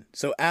Alan.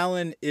 So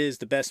Alan is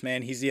the best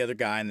man. He's the other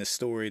guy in this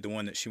story, the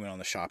one that she went on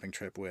the shopping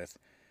trip with.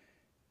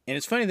 And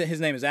it's funny that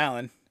his name is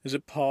Alan. Is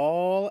it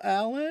Paul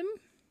Allen?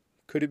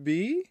 Could it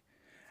be?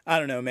 I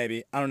don't know,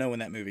 maybe. I don't know when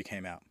that movie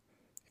came out.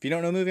 If you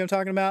don't know the movie I'm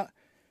talking about,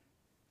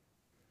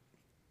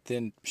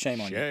 then shame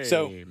on you.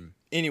 So,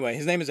 anyway,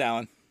 his name is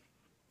Alan.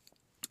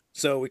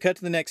 So, we cut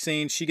to the next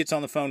scene. She gets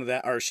on the phone with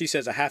that, or she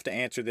says, I have to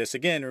answer this.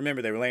 Again,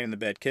 remember, they were laying in the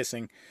bed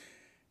kissing,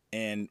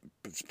 and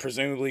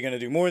presumably going to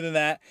do more than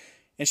that.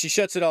 And she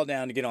shuts it all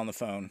down to get on the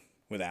phone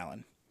with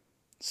Alan.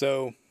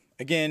 So,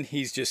 again,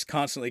 he's just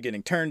constantly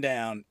getting turned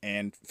down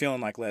and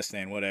feeling like less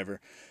than, whatever.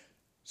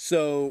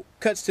 So,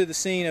 cuts to the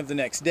scene of the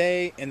next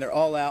day, and they're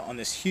all out on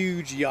this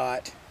huge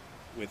yacht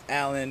with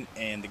Alan,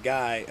 and the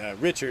guy,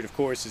 Richard, of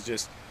course, is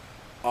just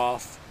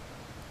off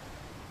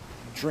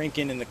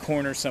drinking in the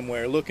corner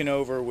somewhere, looking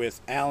over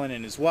with Alan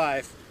and his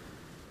wife,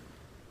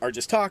 are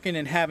just talking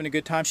and having a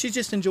good time. She's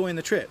just enjoying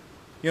the trip.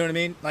 You know what I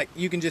mean? Like,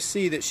 you can just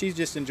see that she's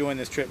just enjoying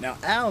this trip. Now,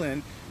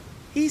 Alan,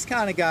 he's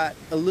kind of got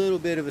a little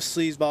bit of a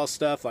sleazeball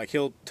stuff, like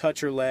he'll touch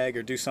her leg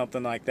or do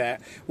something like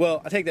that.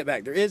 Well, I take that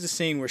back. There is a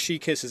scene where she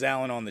kisses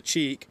Alan on the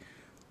cheek,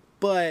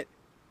 but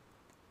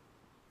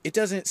it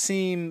doesn't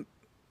seem,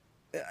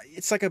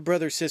 it's like a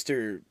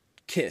brother-sister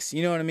kiss.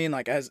 You know what I mean?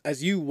 Like,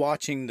 as you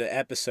watching the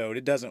episode,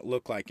 it doesn't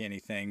look like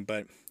anything,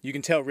 but you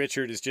can tell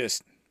Richard has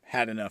just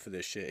had enough of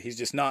this shit. He's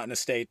just not in a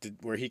state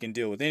where he can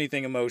deal with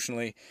anything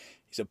emotionally.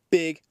 He's a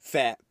big,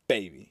 fat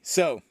baby.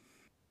 So,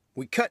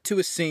 we cut to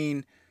a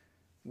scene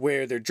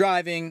where they're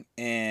driving,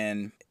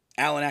 and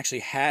Alan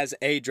actually has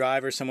a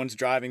driver. Someone's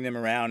driving them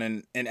around,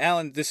 and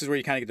Alan, this is where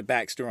you kind of get the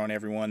backstory on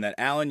everyone, that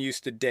Alan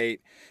used to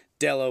date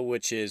Della,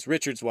 which is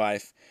Richard's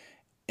wife,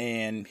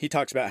 and he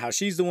talks about how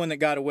she's the one that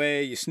got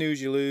away, you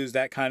snooze, you lose,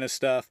 that kind of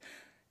stuff.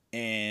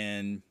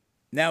 And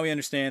now we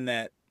understand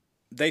that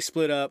they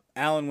split up.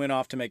 Alan went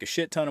off to make a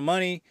shit ton of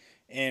money,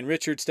 and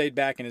Richard stayed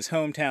back in his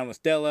hometown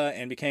with Della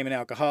and became an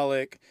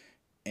alcoholic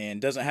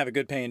and doesn't have a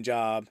good paying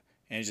job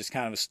and is just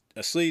kind of a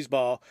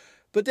sleazeball.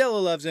 But Della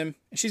loves him,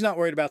 and she's not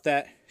worried about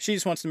that. She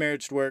just wants the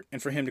marriage to work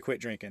and for him to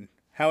quit drinking.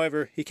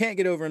 However, he can't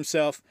get over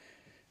himself,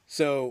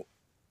 so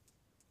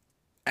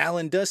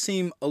Alan does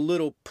seem a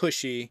little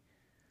pushy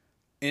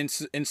in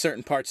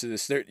certain parts of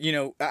this. There, you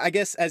know, I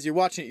guess as you're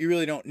watching it, you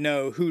really don't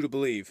know who to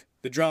believe,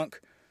 the drunk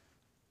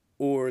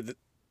or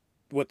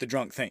what the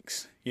drunk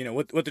thinks. You know,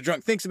 what the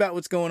drunk thinks about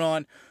what's going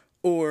on,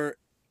 or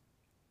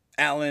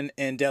Alan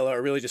and Della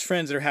are really just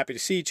friends that are happy to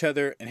see each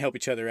other and help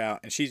each other out,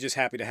 and she's just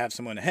happy to have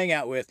someone to hang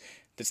out with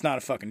that's not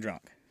a fucking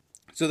drunk.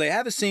 So they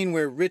have a scene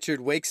where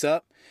Richard wakes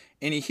up,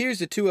 and he hears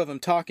the two of them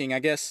talking. I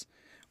guess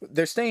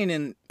they're staying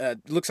in,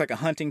 looks like a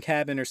hunting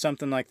cabin or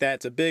something like that.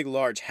 It's a big,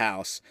 large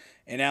house.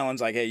 And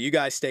Alan's like, hey, you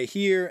guys stay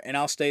here, and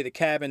I'll stay the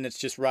cabin that's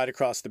just right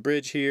across the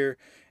bridge here.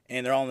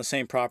 And they're all on the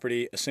same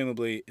property.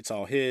 Assumably, it's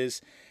all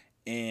his.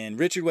 And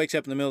Richard wakes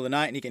up in the middle of the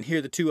night, and he can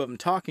hear the two of them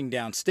talking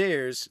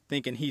downstairs,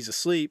 thinking he's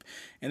asleep.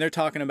 And they're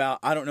talking about,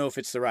 I don't know if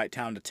it's the right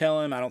time to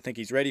tell him. I don't think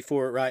he's ready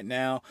for it right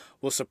now.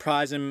 We'll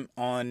surprise him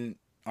on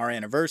our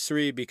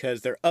anniversary,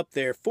 because they're up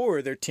there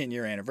for their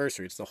 10-year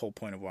anniversary. It's the whole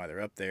point of why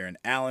they're up there. And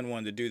Alan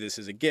wanted to do this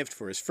as a gift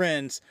for his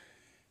friends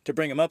to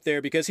bring him up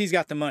there because he's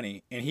got the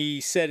money. And he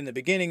said in the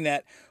beginning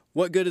that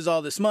what good is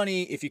all this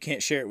money if you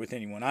can't share it with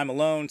anyone? I'm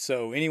alone,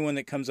 so anyone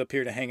that comes up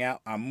here to hang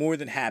out, I'm more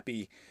than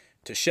happy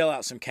to shell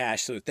out some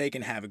cash so that they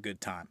can have a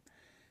good time.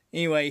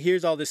 Anyway,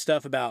 here's all this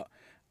stuff about,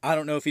 I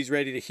don't know if he's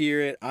ready to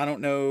hear it. I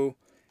don't know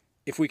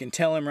if we can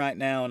tell him right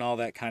now and all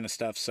that kind of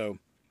stuff. So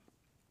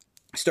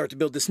start to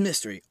build this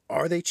mystery.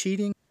 Are they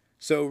cheating?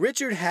 So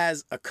Richard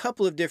has a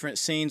couple of different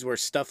scenes where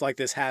stuff like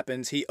this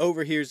happens. He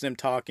overhears them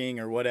talking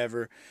or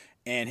whatever,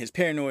 and his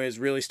paranoia is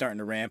really starting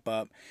to ramp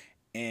up.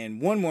 And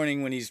one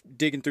morning when he's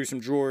digging through some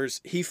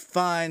drawers, he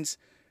finds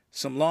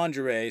some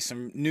lingerie,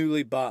 some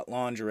newly bought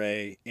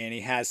lingerie, and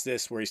he has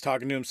this where he's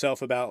talking to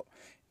himself about,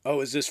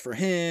 oh, is this for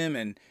him?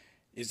 And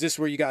is this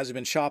where you guys have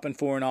been shopping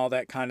for and all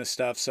that kind of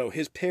stuff? So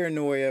his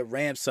paranoia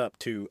ramps up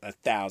to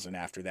 1,000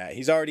 after that.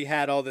 He's already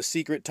had all the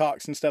secret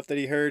talks and stuff that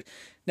he heard.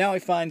 Now he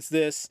finds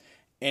this,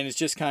 and it's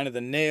just kind of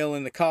the nail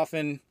in the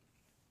coffin,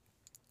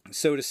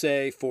 so to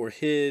say, for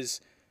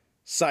his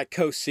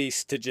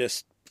psychosis to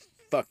just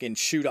fucking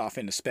shoot off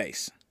into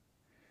space.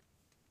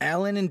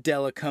 Alan and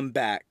Della come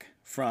back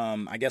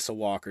from, I guess, a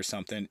walk or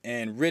something,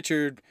 and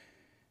Richard,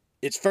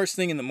 it's first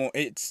thing in the morning,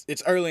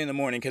 it's early in the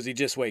morning because he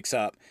just wakes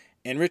up,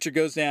 and Richard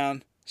goes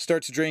down,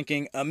 starts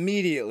drinking,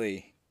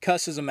 immediately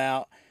cusses him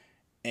out,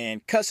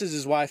 and cusses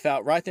his wife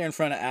out right there in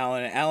front of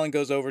Alan, and Alan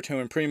goes over to him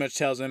and pretty much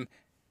tells him,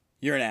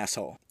 you're an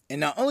asshole. And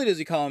not only does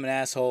he call him an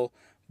asshole,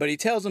 but he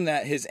tells him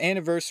that his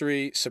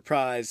anniversary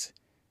surprise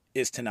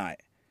is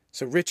tonight.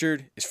 So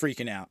Richard is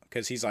freaking out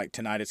because he's like,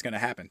 tonight it's going to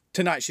happen.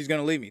 Tonight she's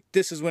going to leave me.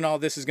 This is when all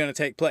this is going to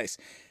take place.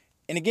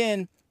 And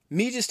again,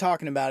 me just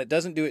talking about it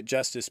doesn't do it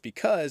justice,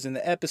 because in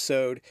the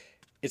episode,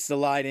 it's the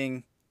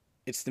lighting,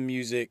 it's the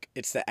music,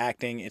 it's the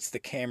acting, it's the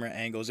camera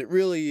angles. It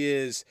really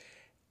is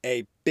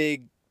a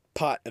big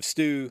pot of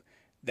stew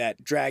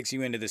that drags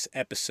you into this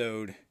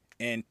episode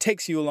and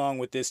takes you along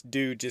with this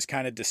dude just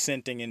kind of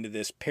descending into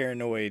this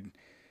paranoid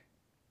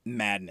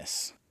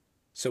madness.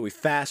 So we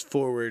fast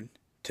forward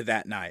to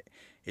that night.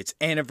 It's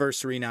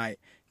anniversary night.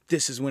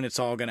 This is when it's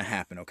all going to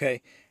happen,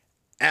 okay?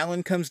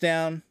 Alan comes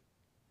down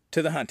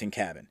to the hunting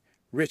cabin.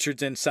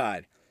 Richard's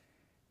inside.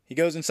 He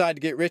goes inside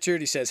to get Richard.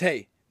 He says,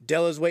 hey,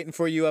 Della's waiting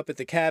for you up at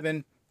the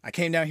cabin. I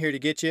came down here to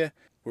get you.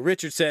 Well,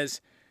 Richard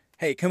says,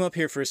 hey, come up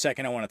here for a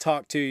second. I want to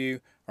talk to you,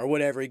 or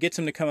whatever. He gets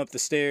him to come up the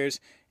stairs,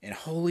 and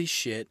holy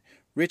shit,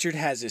 Richard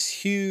has this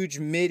huge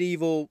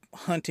medieval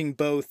hunting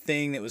bow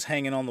thing that was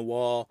hanging on the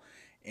wall,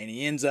 and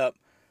he ends up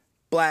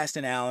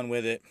blasting Alan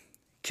with it,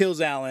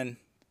 kills Alan.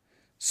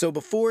 So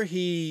before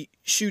he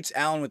shoots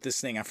Alan with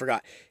this thing, I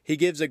forgot, he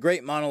gives a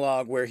great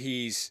monologue where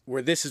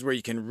this is where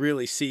you can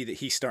really see that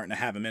he's starting to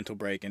have a mental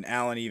break, and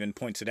Alan even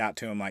points it out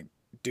to him like,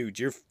 dude,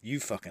 you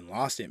fucking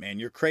lost it, man.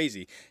 You're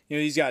crazy. You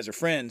know, these guys are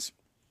friends.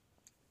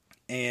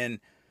 And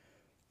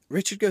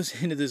Richard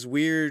goes into this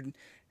weird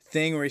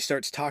thing where he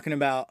starts talking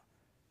about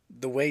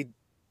the way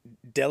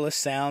Della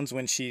sounds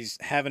when she's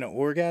having an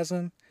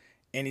orgasm,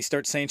 and he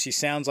starts saying she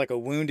sounds like a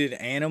wounded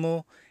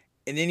animal,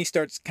 and then he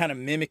starts kind of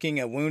mimicking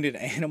a wounded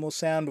animal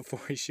sound before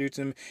he shoots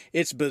him.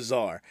 It's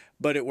bizarre,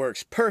 but it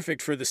works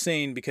perfect for the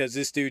scene because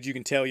this dude, you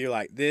can tell you're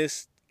like,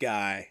 this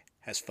guy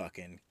has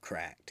fucking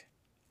cracked.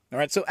 All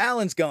right, so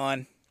Alan's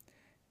gone,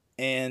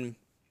 and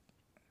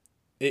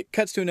it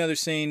cuts to another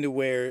scene to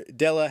where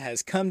Della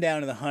has come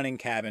down to the hunting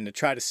cabin to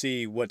try to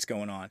see what's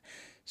going on.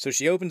 So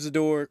she opens the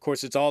door. Of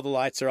course, it's all the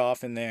lights are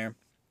off in there.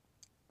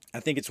 I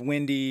think it's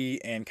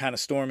windy and kind of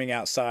storming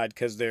outside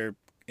because they're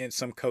in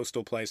some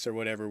coastal place or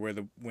whatever where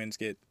the winds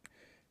get,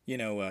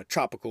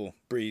 tropical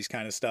breeze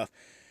kind of stuff.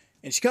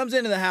 And she comes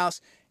into the house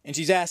and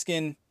she's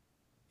asking,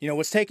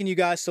 what's taking you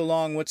guys so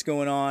long? What's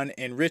going on?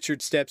 And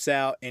Richard steps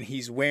out and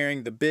he's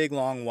wearing the big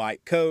long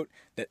white coat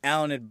that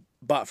Alan had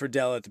bought for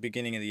Della at the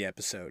beginning of the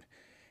episode.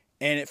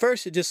 And at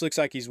first it just looks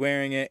like he's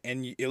wearing it,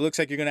 and it looks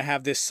like you're going to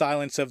have this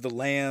Silence of the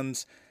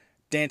Lambs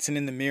dancing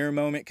in the mirror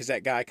moment, because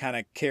that guy kind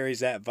of carries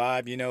that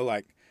vibe,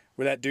 like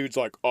where that dude's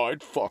like,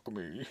 I'd fuck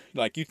me.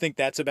 Like, you think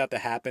that's about to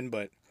happen,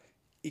 but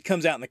he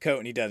comes out in the coat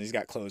and he doesn't. He's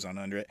got clothes on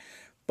under it.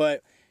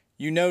 But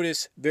you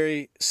notice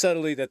very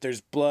subtly that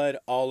there's blood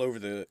all over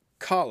the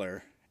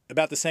collar.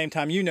 About the same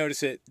time you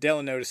notice it,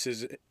 Della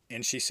notices it,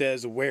 and she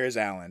says, where is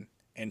Alan?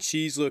 And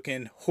she's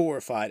looking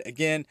horrified.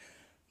 Again,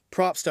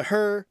 props to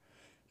her,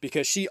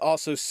 because she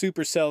also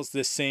super sells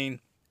this scene.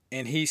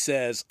 And he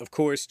says, of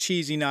course,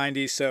 cheesy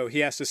 90s, so he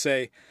has to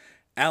say,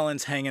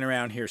 Alan's hanging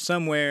around here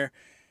somewhere.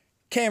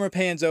 Camera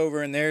pans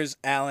over, and there's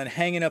Alan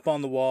hanging up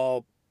on the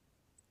wall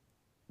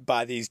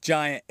by these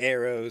giant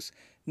arrows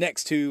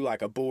next to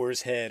like a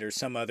boar's head or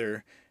some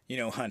other,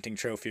 hunting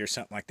trophy or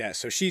something like that.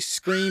 So she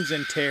screams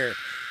in terror,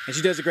 and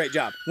she does a great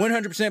job.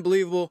 100%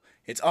 believable.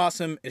 It's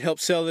awesome. It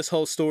helps sell this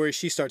whole story.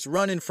 She starts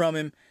running from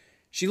him.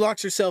 She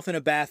locks herself in a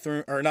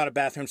bathroom, or not a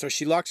bathroom, so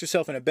she locks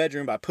herself in a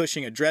bedroom by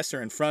pushing a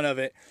dresser in front of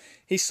it.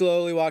 He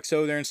slowly walks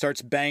over there and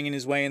starts banging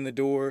his way in the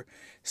door,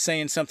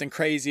 saying something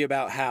crazy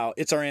about how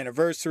it's our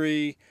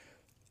anniversary,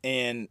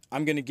 and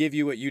I'm going to give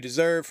you what you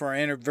deserve for our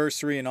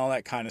anniversary and all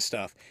that kind of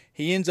stuff.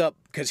 He ends up,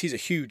 because he's a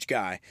huge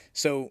guy,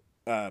 so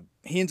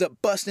he ends up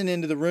busting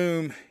into the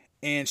room,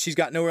 and she's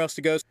got nowhere else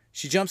to go.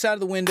 She jumps out of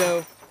the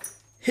window,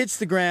 hits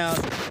the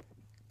ground,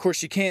 course,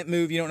 she can't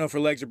move. You don't know if her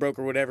legs are broke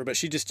or whatever, but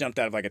she just jumped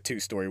out of like a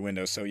 2-story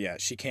window. So yeah,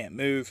 she can't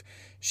move.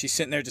 She's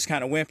sitting there just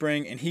kind of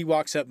whimpering, and he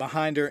walks up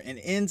behind her and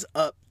ends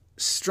up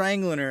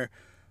strangling her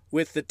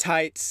with the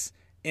tights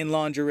and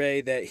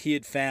lingerie that he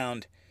had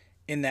found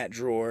in that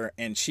drawer.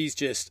 And she's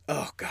just,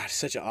 oh God,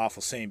 such an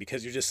awful scene,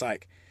 because you're just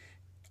like,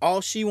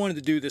 all she wanted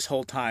to do this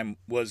whole time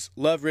was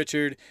love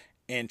Richard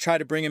and try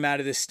to bring him out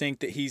of this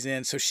stink that he's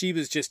in. So she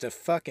was just a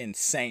fucking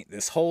saint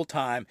this whole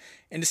time.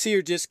 And to see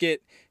her just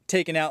get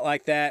taken out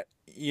like that,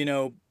 you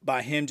know,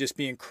 by him just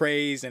being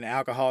crazed and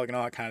alcoholic and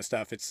all that kind of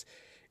stuff, it's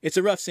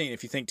a rough scene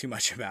if you think too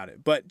much about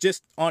it. But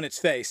just on its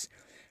face,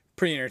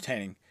 pretty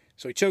entertaining.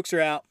 So he chokes her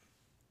out,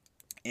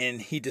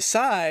 and he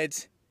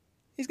decides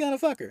he's gonna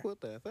fuck her.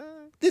 What the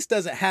fuck? This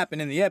doesn't happen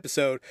in the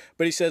episode,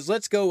 but he says,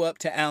 let's go up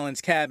to Alan's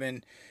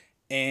cabin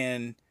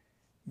and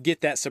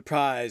get that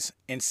surprise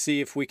and see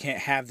if we can't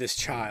have this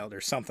child or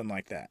something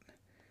like that.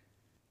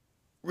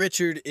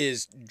 Richard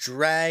is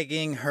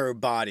dragging her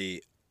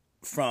body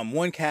from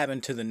one cabin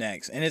to the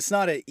next, and it's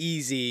not an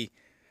easy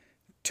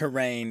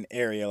terrain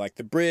area, like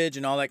the bridge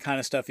and all that kind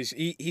of stuff.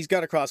 He's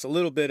got to cross a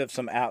little bit of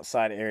some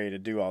outside area to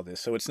do all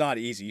this, so it's not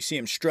easy. You see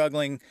him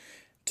struggling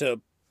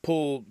to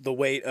pull the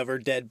weight of her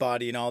dead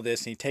body and all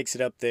this, and he takes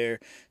it up there.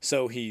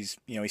 So he's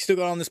still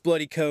got on this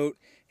bloody coat,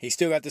 he's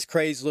still got this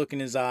crazed look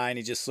in his eye, and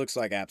he just looks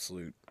like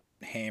absolute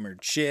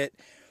hammered shit.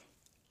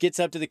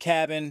 Gets up to the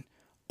cabin,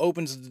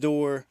 opens the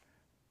door,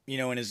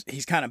 and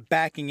he's kind of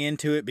backing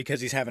into it because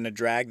he's having to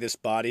drag this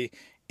body.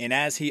 And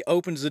as he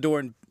opens the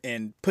door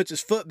and puts his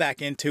foot back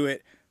into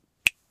it,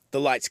 the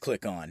lights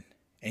click on.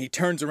 And he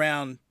turns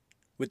around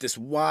with this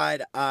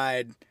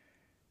wide-eyed,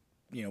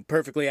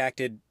 perfectly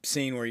acted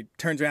scene where he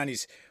turns around,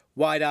 he's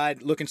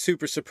wide-eyed, looking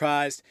super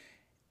surprised.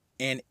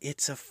 And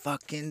it's a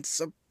fucking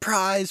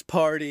surprise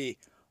party.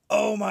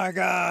 Oh my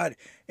God.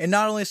 And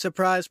not only a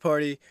surprise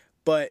party,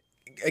 but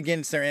again,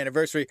 it's their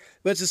anniversary,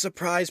 but it's a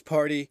surprise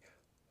party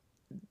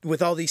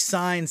with all these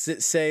signs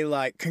that say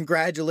like,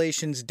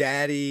 congratulations,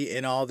 daddy,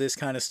 and all this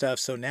kind of stuff.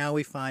 So now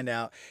we find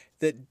out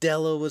that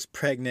Della was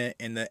pregnant,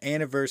 and the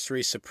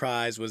anniversary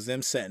surprise was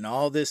them setting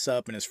all this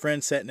up and his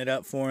friend setting it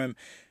up for him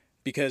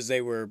because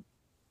they were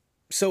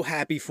so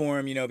happy for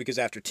him, because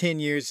after 10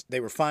 years, they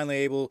were finally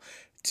able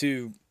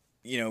to,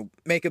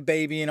 make a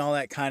baby and all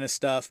that kind of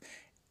stuff.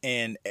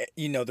 And,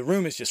 the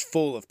room is just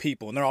full of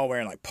people, and they're all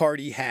wearing like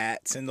party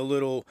hats and the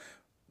little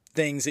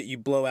things that you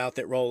blow out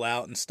that roll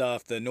out and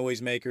stuff, the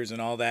noisemakers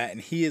and all that.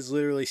 And he is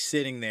literally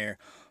sitting there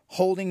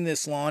holding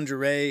this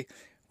lingerie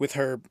with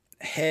her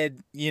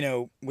head,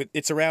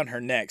 it's around her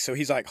neck. So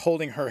he's like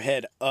holding her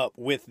head up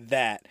with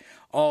that,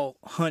 all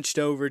hunched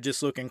over,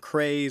 just looking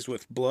crazed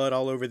with blood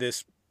all over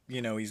this.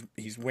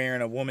 He's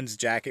wearing a woman's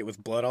jacket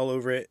with blood all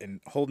over it and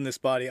holding this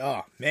body.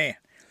 Oh man,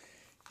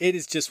 it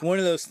is just one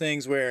of those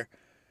things where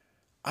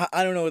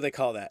I don't know what they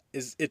call that.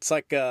 It's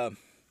like a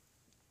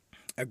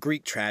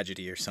Greek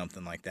tragedy or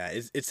something like that.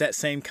 It's that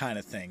same kind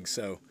of thing.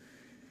 So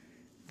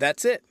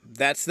that's it.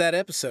 That's that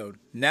episode.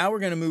 Now we're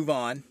going to move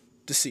on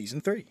to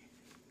season 3.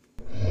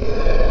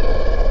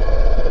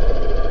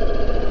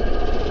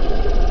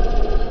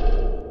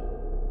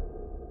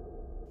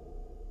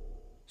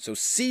 So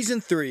season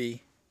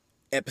 3,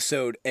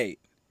 episode 8.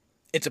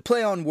 It's a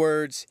play on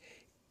words,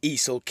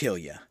 Easel'll kill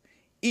ya.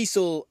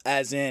 Easel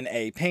as in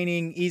a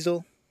painting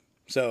easel.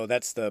 So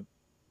that's the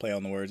play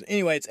on the words.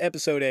 Anyway, it's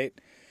episode 8.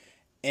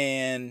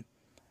 And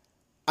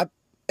I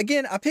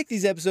picked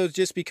these episodes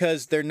just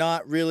because they're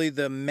not really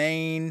the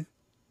main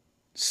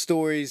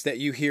stories that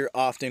you hear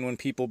often when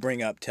people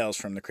bring up Tales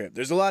from the Crypt.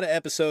 There's a lot of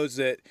episodes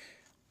that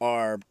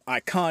are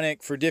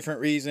iconic for different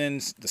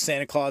reasons. The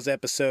Santa Claus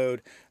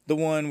episode, the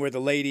one where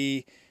the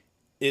lady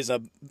is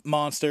a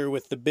monster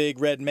with the big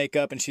red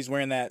makeup and she's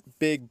wearing that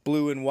big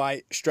blue and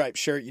white striped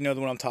shirt. You know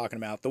the one I'm talking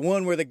about. The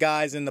one where the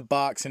guy's in the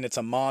box and it's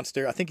a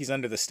monster. I think he's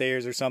under the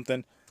stairs or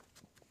something.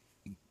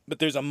 But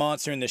there's a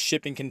monster in the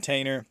shipping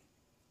container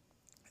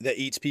that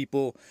eats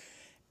people.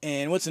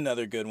 And what's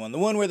another good one? The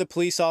one where the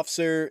police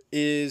officer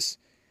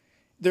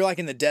they're like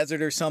in the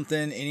desert or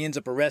something, and he ends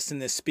up arresting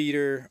this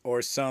speeder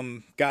or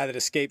some guy that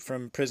escaped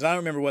from prison. I don't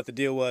remember what the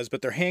deal was,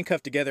 but they're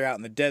handcuffed together out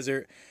in the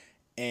desert,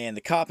 and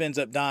the cop ends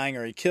up dying,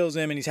 or he kills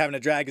him, and he's having to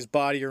drag his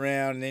body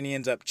around, and then he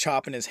ends up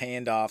chopping his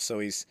hand off,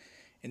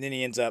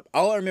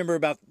 all I remember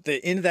about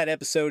the end of that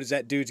episode is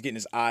that dude's getting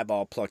his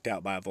eyeball plucked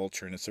out by a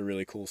vulture, and it's a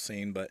really cool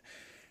scene, but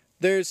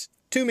there's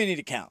too many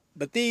to count.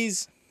 But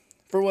these,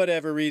 for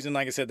whatever reason,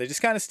 like I said, they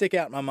just kind of stick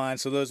out in my mind,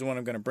 so those are what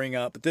I'm going to bring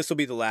up, but this will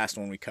be the last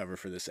one we cover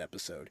for this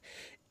episode.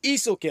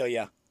 Easel'll kill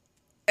ya,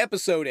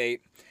 episode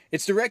 8.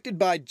 It's directed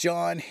by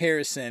John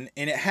Harrison,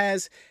 and it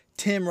has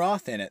Tim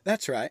Roth in it.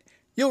 That's right.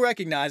 You'll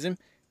recognize him.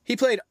 He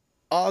played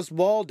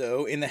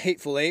Oswaldo in The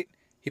Hateful Eight.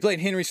 He played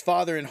Henry's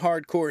father in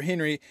Hardcore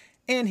Henry,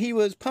 and he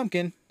was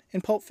Pumpkin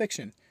in Pulp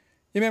Fiction.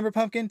 You remember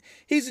Pumpkin?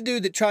 He's the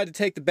dude that tried to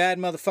take the bad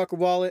motherfucker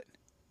wallet.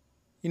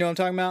 You know what I'm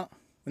talking about?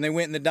 When they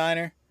went in the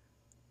diner?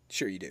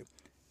 Sure you do.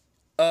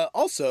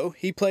 Also,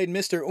 he played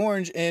Mr.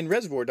 Orange in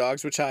Reservoir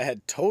Dogs, which I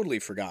had totally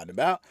forgotten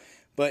about.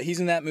 but he's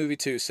in that movie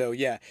too. So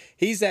yeah,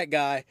 he's that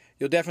guy.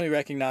 You'll definitely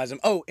recognize him.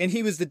 Oh, and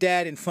he was the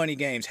dad in Funny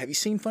Games. Have you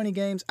seen Funny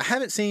Games? I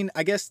haven't seen,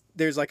 I guess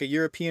there's like a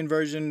European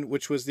version,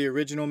 which was the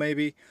original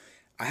maybe.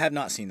 I have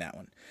not seen that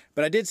one.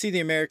 But I did see the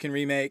American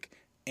remake,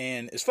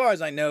 and as far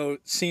as I know,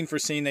 scene for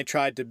scene, they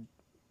tried to,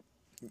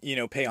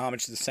 pay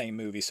homage to the same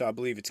movie. So I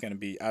believe it's going to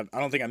be, I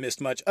don't think I missed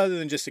much other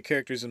than just the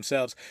characters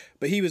themselves.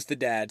 But he was the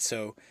dad,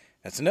 so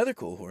that's another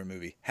cool horror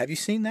movie. Have you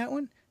seen that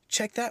one?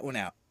 Check that one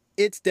out.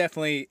 It's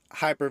definitely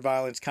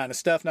hyper-violence kind of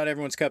stuff. Not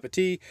everyone's cup of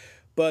tea.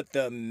 But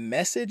the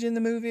message in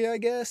the movie, I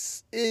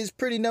guess, is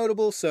pretty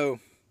notable. So,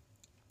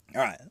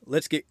 all right,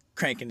 let's get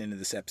cranking into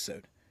this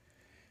episode.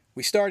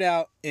 We start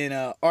out in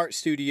an art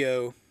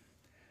studio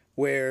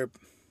where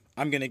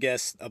I'm going to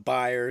guess a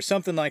buyer or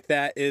something like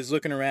that is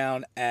looking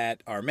around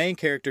at our main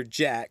character,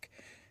 Jack,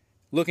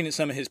 looking at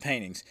some of his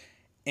paintings.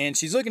 And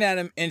she's looking at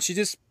him, and she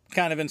just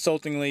kind of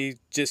insultingly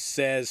just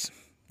says,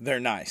 "They're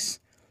nice."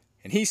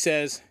 And he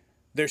says,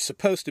 "They're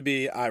supposed to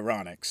be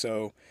ironic."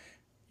 So,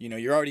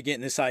 you're already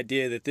getting this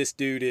idea that this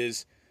dude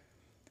is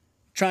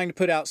trying to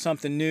put out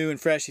something new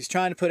and fresh. He's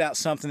trying to put out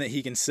something that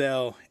he can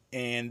sell.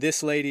 And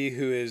this lady,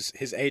 who is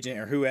his agent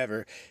or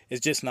whoever, is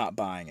just not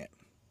buying it.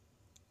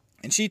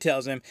 And she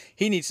tells him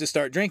he needs to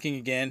start drinking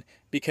again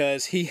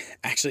because he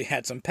actually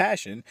had some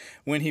passion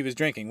when he was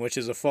drinking, which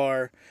is a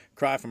far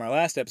cry from our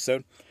last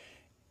episode.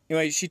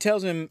 Anyway, she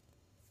tells him,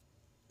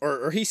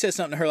 or he says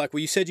something to her like,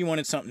 "Well, you said you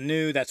wanted something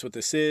new. That's what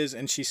this is."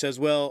 And she says,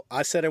 "Well,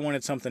 I said I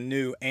wanted something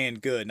new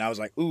and good." And I was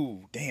like,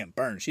 ooh, damn,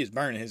 burn. She is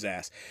burning his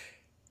ass.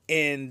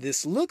 And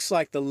this looks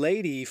like the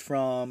lady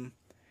from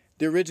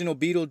the original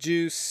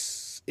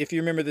Beetlejuice. If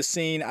you remember the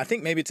scene, I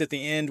think maybe it's at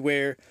the end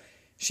where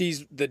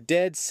she's the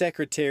dead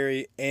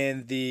secretary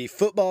and the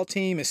football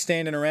team is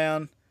standing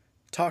around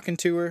talking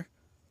to her.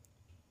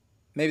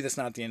 Maybe that's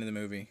not at the end of the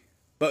movie.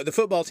 But the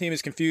football team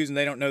is confused and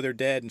they don't know they're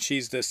dead, and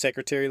she's the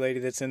secretary lady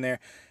that's in there.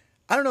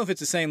 I don't know if it's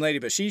the same lady,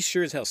 but she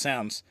sure as hell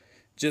sounds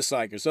just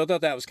like her. So I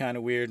thought that was kind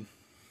of weird.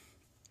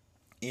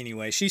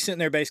 Anyway, she's sitting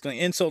there basically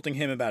insulting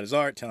him about his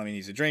art, telling him he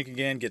needs to drink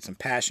again, get some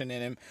passion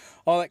in him,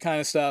 all that kind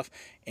of stuff.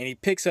 And he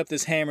picks up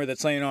this hammer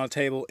that's laying on a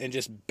table and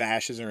just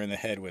bashes her in the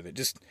head with it,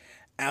 just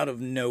out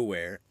of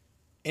nowhere.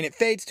 And it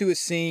fades to a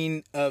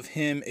scene of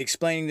him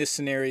explaining this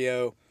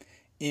scenario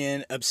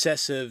in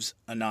Obsessive's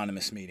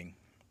anonymous meeting.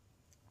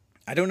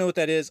 I don't know what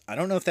that is. I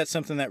don't know if that's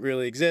something that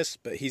really exists,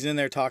 but he's in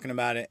there talking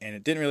about it, and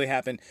it didn't really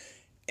happen.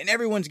 And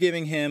everyone's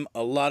giving him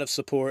a lot of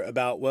support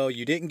about, well,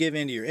 you didn't give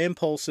in to your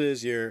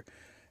impulses,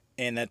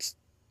 and that's,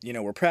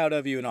 we're proud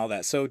of you and all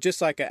that. So just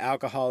like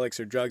Alcoholics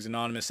or Drugs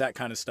Anonymous, that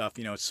kind of stuff,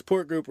 it's a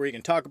support group where he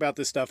can talk about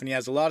this stuff, and he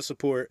has a lot of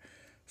support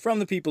from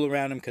the people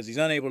around him because he's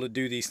unable to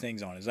do these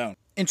things on his own.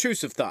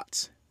 Intrusive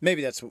thoughts.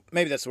 Maybe that's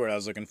the word I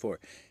was looking for.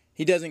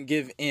 He doesn't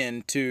give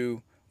in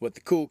to what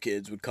the cool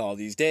kids would call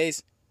these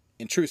days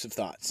intrusive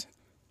thoughts.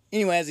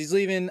 Anyway, as he's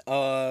leaving,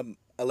 a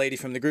lady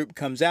from the group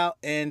comes out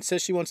and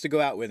says she wants to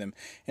go out with him.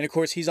 And of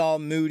course, he's all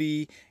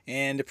moody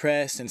and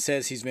depressed and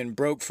says he's been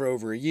broke for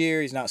over a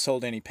year. He's not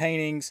sold any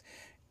paintings.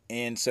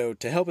 And so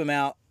to help him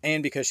out,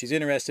 and because she's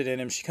interested in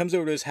him, she comes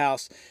over to his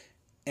house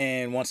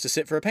and wants to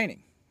sit for a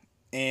painting.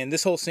 And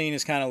this whole scene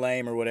is kind of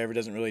lame or whatever,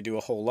 doesn't really do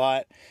a whole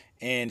lot.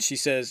 And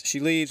she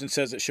leaves and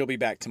says that she'll be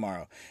back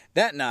tomorrow.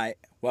 That night,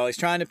 while he's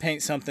trying to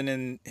paint something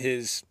in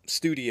his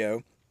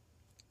studio,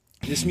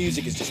 this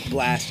music is just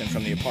blasting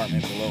from the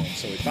apartment below him.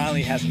 So he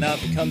finally has enough.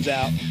 He comes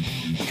out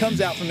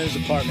from his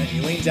apartment, and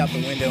he leans out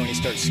the window and he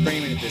starts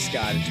screaming at this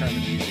guy to turn the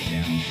music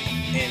down.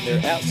 And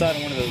they're outside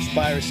on one of those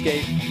fire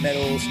escape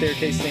metal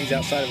staircase things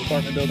outside of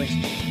apartment buildings.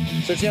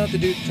 So it's yelling at the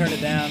dude to turn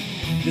it down.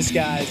 This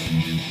guy's,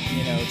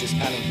 just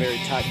kind of very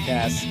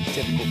typecast,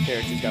 typical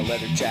character. He's got a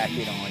leather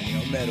jacket on,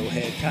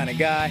 metalhead kind of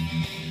guy.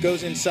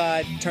 Goes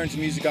inside, turns the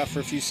music off for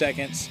a few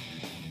seconds.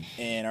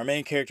 And our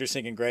main character's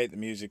thinking, great, the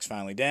music's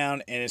finally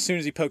down. And as soon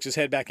as he pokes his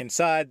head back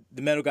inside,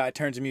 the metal guy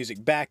turns the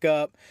music back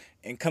up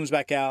and comes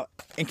back out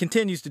and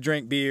continues to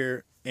drink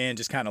beer and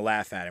just kind of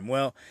laugh at him.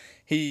 Well,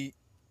 he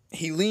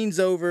leans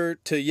over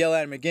to yell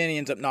at him again. He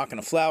ends up knocking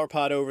a flower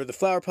pot over. The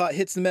flower pot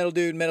hits the metal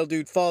dude. Metal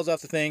dude falls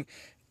off the thing,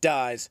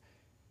 dies,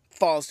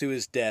 falls to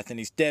his death, and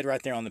he's dead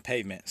right there on the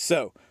pavement.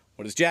 So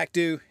what does Jack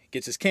do? He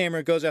gets his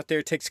camera, goes out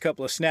there, takes a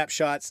couple of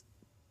snapshots,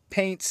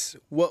 paints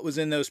what was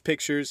in those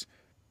pictures,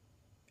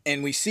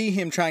 and we see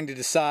him trying to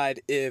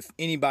decide if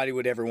anybody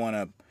would ever want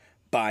to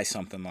buy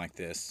something like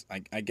this.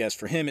 I guess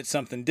for him it's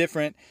something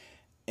different,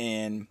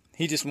 and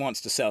he just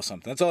wants to sell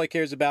something. That's all he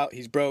cares about.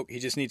 He's broke. He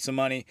just needs some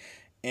money.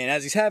 And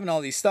as he's having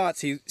all these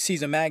thoughts, he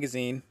sees a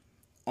magazine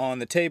on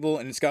the table,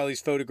 and it's got all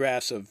these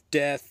photographs of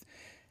death,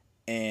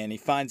 and he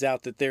finds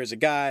out that there's a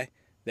guy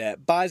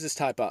that buys this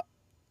type of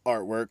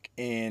artwork,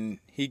 and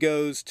he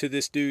goes to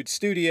this dude's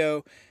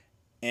studio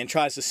and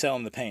tries to sell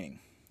him the painting.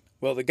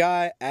 Well, the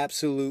guy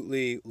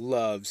absolutely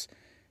loves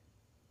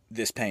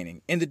this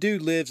painting. And the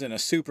dude lives in a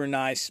super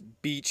nice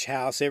beach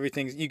house.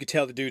 Everything, you could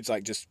tell the dude's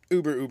like just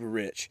uber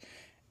rich.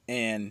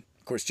 And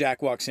of course,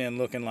 Jack walks in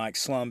looking like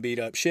slum beat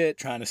up shit,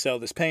 trying to sell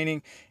this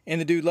painting. And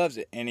the dude loves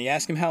it. And he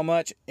asks him how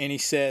much. And he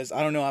says,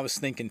 I don't know, I was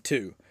thinking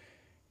too.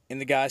 And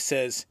the guy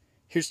says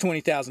here's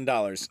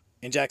 $20,000.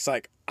 And Jack's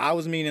like, I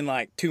was meaning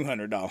like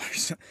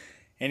 $200.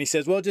 And he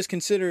says, well, just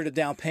consider it a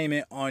down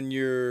payment on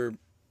your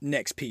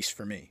next piece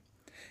for me.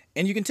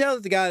 And you can tell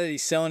that the guy that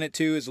he's selling it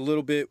to is a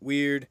little bit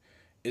weird,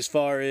 as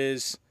far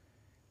as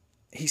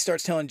he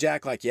starts telling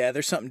Jack, like, yeah,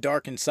 there's something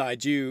dark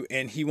inside you.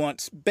 And he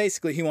wants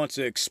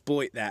to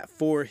exploit that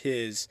for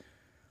his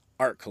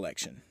art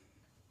collection.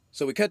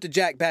 So we cut to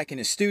Jack back in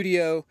his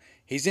studio.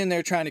 He's in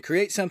there trying to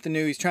create something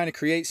new. He's trying to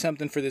create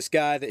something for this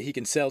guy that he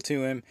can sell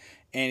to him.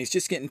 And he's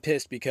just getting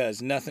pissed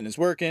because nothing is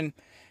working.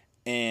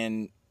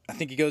 And I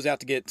think he goes out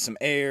to get some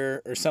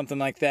air or something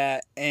like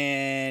that.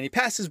 And he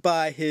passes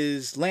by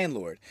his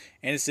landlord.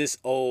 And it's this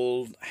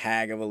old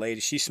hag of a lady.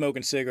 She's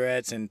smoking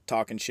cigarettes and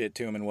talking shit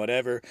to him and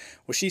whatever.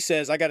 Well, she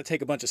says, I got to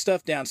take a bunch of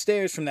stuff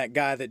downstairs from that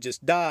guy that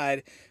just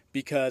died,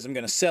 because I'm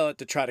going to sell it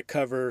to try to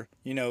cover,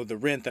 the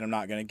rent that I'm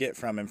not going to get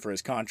from him for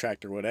his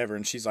contract or whatever.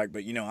 And she's like,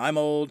 but I'm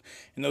old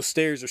and those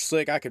stairs are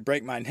slick. I could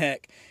break my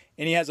neck.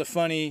 And he has a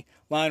funny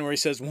line where he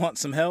says, want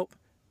some help?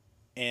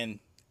 And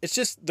it's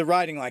just, the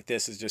writing like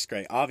this is just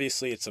great.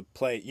 Obviously it's a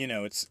play,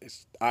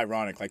 it's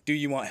ironic. Like, do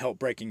you want help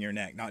breaking your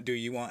neck? Not do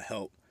you want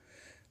help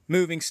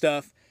moving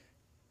stuff?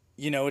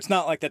 It's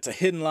not like that's a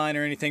hidden line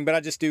or anything, but I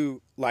just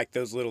do like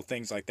those little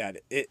things like that.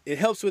 It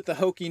helps with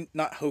the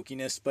not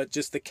hokiness, but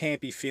just the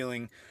campy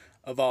feeling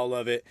of all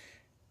of it.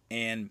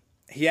 And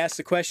he asks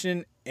the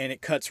question, and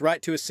it cuts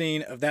right to a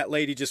scene of that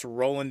lady just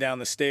rolling down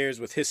the stairs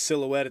with his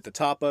silhouette at the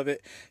top of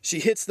it. She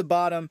hits the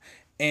bottom,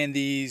 and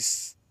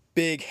these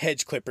big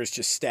hedge clippers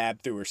just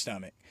stab through her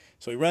stomach.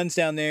 So he runs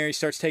down there, he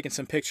starts taking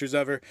some pictures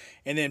of her,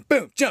 and then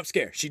boom, jump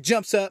scare. She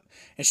jumps up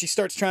and she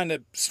starts trying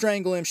to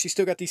strangle him. She's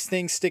still got these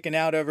things sticking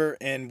out of her,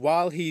 and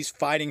while he's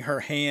fighting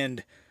her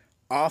hand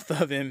off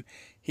of him,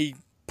 he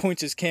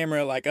points his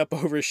camera like up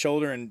over his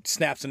shoulder and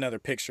snaps another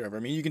picture of her.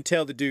 I mean, you can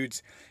tell the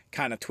dude's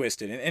kind of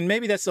twisted. And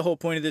maybe that's the whole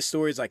point of this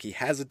story, is like he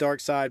has a dark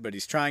side, but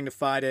he's trying to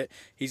fight it.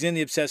 He's in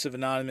the Obsessive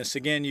Anonymous.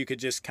 Again, you could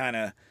just kind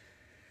of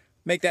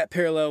make that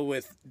parallel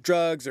with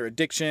drugs or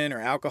addiction or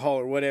alcohol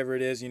or whatever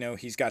it is.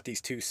 He's got these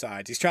two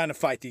sides. He's trying to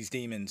fight these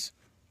demons,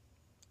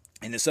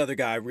 and this other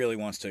guy really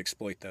wants to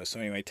exploit those.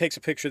 So anyway, he takes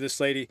a picture of this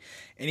lady,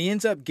 and he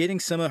ends up getting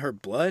some of her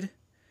blood.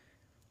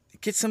 He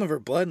gets some of her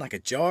blood in like a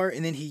jar,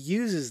 and then he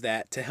uses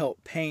that to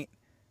help paint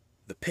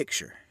the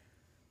picture.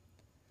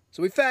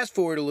 So we fast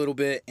forward a little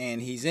bit,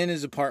 and he's in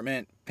his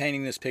apartment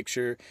painting this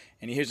picture,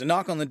 and he hears a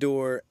knock on the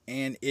door,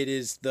 and it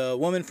is the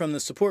woman from the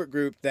support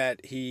group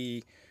that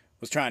he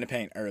was trying to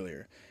paint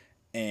earlier.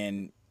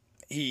 And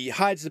he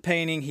hides the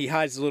painting. He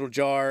hides the little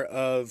jar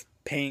of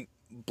paint,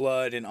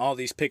 blood, and all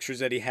these pictures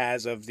that he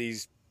has of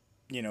these,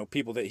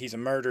 people that he's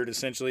murdered,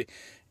 essentially,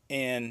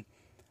 and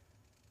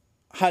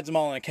hides them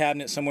all in a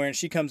cabinet somewhere. And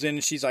she comes in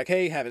and she's like,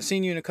 hey, haven't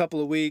seen you in a couple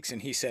of weeks.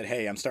 And he said,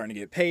 hey, I'm starting to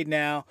get paid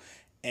now,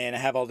 and I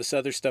have all this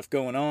other stuff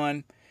going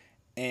on.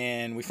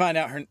 And we find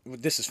out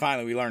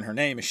we learn her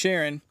name is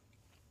Sharon.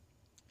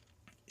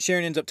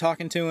 Sharon ends up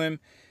talking to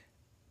him,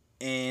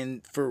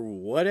 and for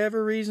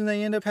whatever reason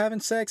they end up having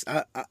sex.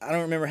 I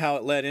don't remember how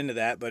it led into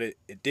that, but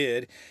it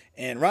did.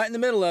 And right in the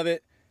middle of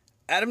it,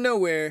 out of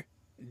nowhere,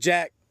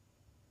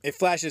 it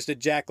flashes to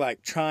Jack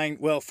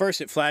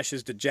first it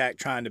flashes to Jack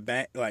trying to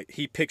bang, like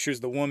he pictures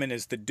the woman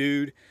as the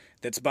dude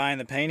that's buying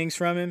the paintings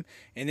from him,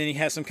 and then he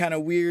has some kind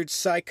of weird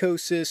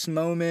psychosis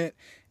moment,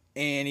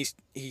 and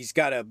he's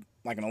got an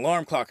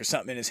alarm clock or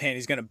something in his hand.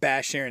 He's going to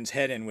bash Sharon's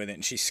head in with it,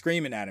 and she's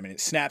screaming at him, and it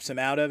snaps him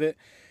out of it.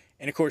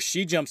 And of course,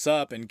 she jumps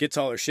up and gets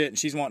all her shit, and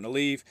she's wanting to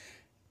leave.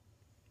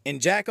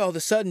 And Jack all of a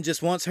sudden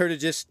just wants her to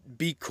just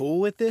be cool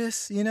with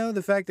this,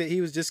 the fact that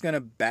he was just going to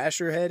bash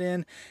her head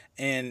in.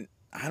 And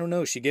I don't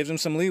know, she gives him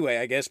some leeway,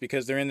 I guess,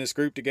 because they're in this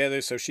group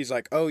together. So she's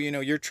like, oh,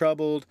 you're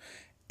troubled,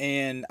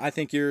 and I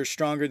think you're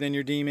stronger than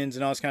your demons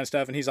and all this kind of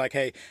stuff. And he's like,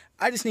 hey,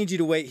 I just need you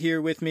to wait here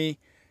with me,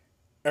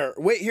 or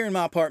wait here in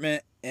my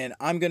apartment, and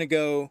I'm going to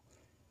go,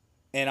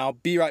 and I'll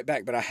be right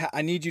back. But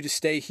I need you to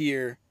stay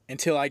here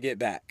until I get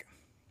back.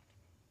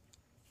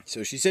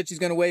 So she said she's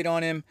going to wait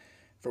on him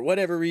for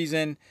whatever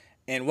reason.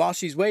 And while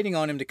she's waiting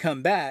on him to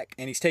come back,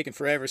 and he's taking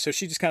forever, so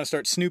she just kind of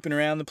starts snooping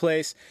around the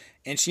place,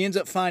 and she ends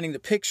up finding the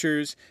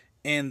pictures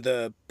and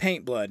the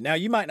paint blood. Now,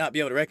 you might not be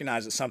able to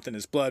recognize that something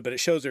is blood, but it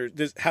shows her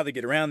how they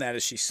get around that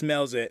is she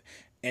smells it,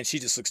 and she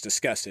just looks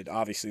disgusted.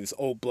 Obviously, this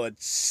old blood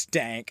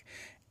stank,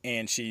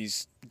 and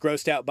she's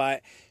grossed out by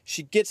it.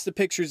 She gets the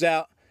pictures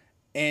out,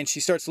 and she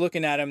starts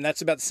looking at them.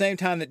 That's about the same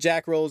time that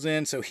Jack rolls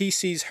in, so he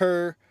sees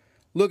her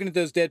looking at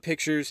those dead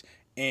pictures,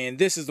 and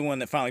this is the one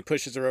that finally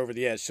pushes her over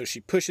the edge. So she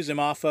pushes him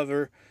off of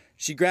her.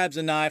 She grabs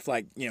a knife,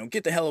 like,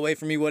 get the hell away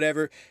from me,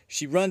 whatever.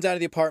 She runs out of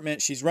the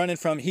apartment. She's running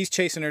from, he's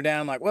chasing her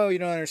down, like, well, you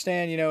don't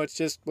understand, it's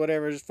just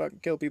whatever, just fucking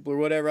kill people or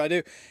whatever I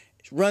do.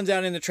 She runs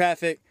out into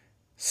traffic,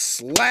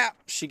 slap,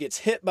 she gets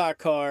hit by a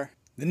car.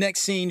 The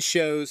next scene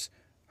shows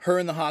her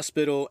in the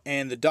hospital,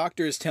 and the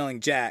doctor is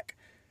telling Jack,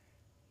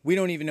 we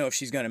don't even know if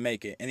she's going to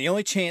make it. And the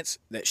only chance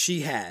that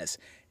she has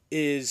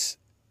is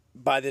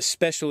by this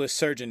specialist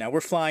surgeon. Now,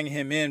 we're flying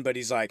him in, but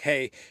he's like,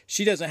 hey,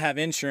 she doesn't have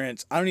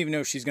insurance. I don't even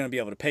know if she's going to be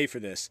able to pay for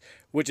this,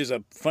 which is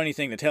a funny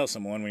thing to tell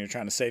someone when you're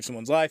trying to save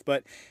someone's life.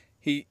 But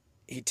he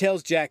he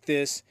tells Jack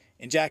this,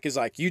 and Jack is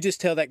like, you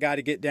just tell that guy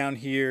to get down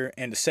here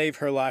and to save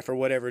her life or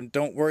whatever, and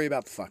don't worry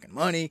about the fucking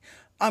money.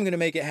 I'm going to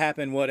make it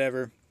happen,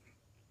 whatever.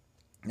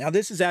 Now,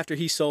 this is after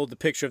he sold the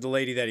picture of the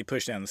lady that he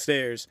pushed down the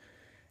stairs.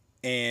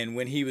 And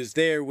when he was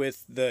there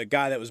with the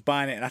guy that was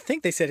buying it, and I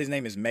think they said his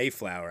name is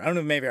Mayflower. I don't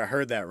know if maybe I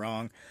heard that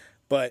wrong,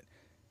 but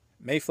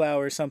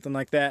Mayflower or something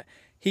like that.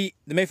 The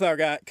Mayflower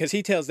guy, because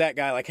he tells that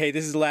guy, like, hey,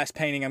 this is the last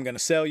painting I'm going to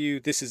sell you.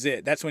 This is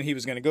it. That's when he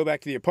was going to go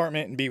back to the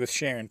apartment and be with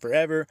Sharon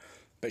forever.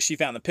 But she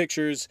found the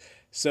pictures,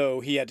 so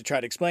he had to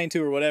try to explain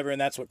to her whatever, and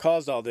that's what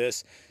caused all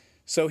this.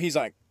 So he's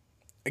like,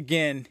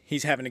 again,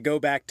 he's having to go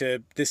back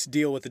to this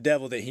deal with the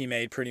devil that he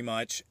made pretty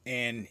much.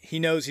 And he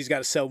knows he's got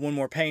to sell one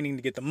more painting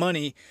to get the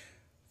money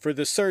for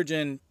the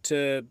surgeon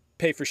to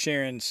pay for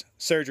Sharon's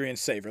surgery and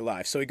save her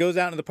life. So he goes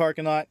out into the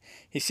parking lot.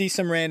 He sees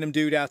some random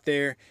dude out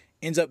there,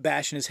 ends up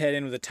bashing his head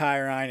in with a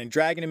tire iron and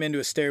dragging him into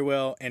a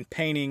stairwell and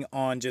painting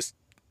on just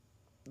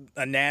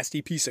a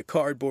nasty piece of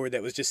cardboard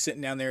that was just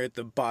sitting down there at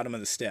the bottom of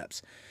the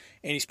steps.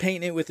 And he's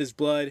painting it with his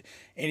blood,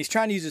 and he's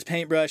trying to use his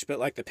paintbrush, but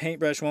like the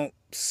paintbrush won't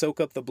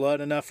soak up the blood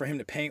enough for him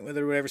to paint with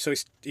it or whatever. So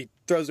he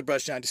throws the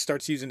brush down, just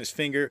starts using his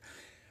finger,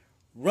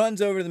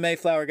 runs over to the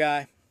Mayflower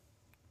guy,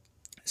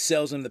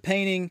 sells him the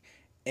painting,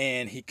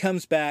 and he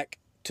comes back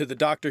to the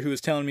doctor who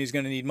was telling him he's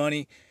going to need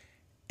money,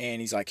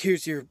 and he's like,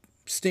 here's your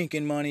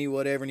stinking money,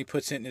 whatever, and he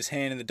puts it in his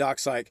hand, and the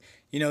doc's like,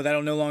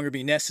 that'll no longer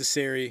be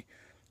necessary.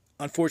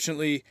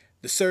 Unfortunately,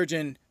 the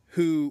surgeon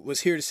who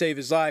was here to save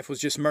his life was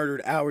just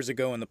murdered hours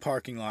ago in the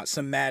parking lot.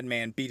 Some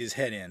madman beat his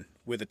head in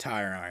with a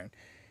tire iron.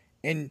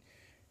 And,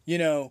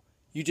 you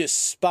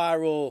just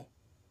spiral,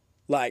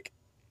 like,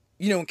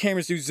 when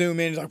cameras do zoom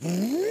in,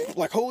 it's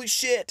like, holy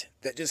shit,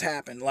 that just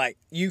happened. Like,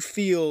 you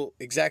feel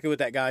exactly what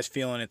that guy's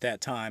feeling at that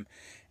time.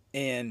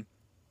 And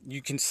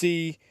you can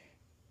see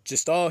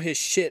just all his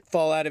shit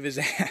fall out of his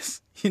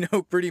ass,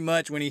 pretty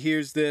much when he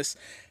hears this.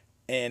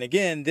 And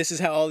again, this is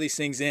how all these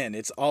things end.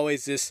 It's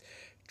always this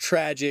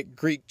tragic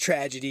Greek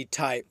tragedy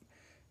type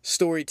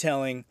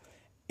storytelling,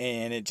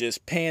 and it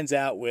just pans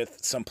out with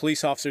some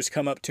police officers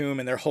come up to him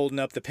and they're holding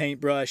up the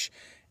paintbrush,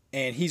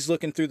 and he's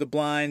looking through the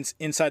blinds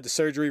inside the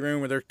surgery room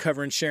where they're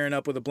covering Sharon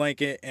up with a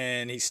blanket,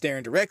 and he's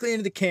staring directly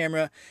into the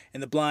camera,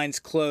 and the blinds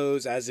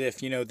close as if,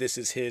 this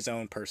is his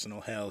own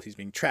personal hell he's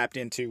being trapped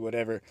into,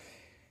 whatever.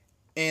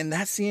 And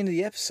that's the end of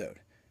the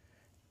episode.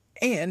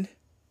 And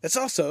that's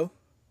also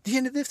the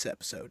end of this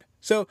episode.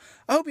 So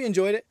I hope you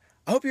enjoyed it.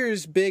 I hope you're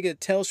as big a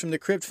Tales from the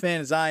Crypt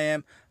fan as I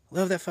am.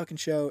 Love that fucking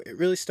show. It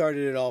really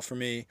started it all for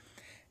me.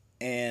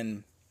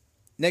 And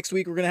next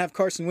week we're going to have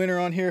Carson Winter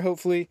on here,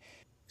 hopefully.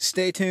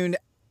 Stay tuned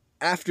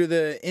after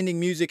the ending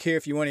music here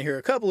if you want to hear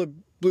a couple of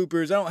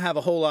bloopers. I don't have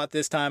a whole lot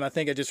this time. I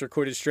think I just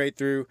recorded straight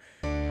through.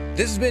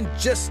 This has been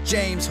Just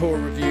James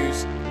Horror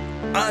Reviews.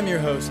 I'm your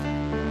host,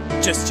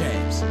 Just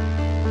James.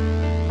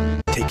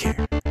 Take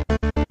care.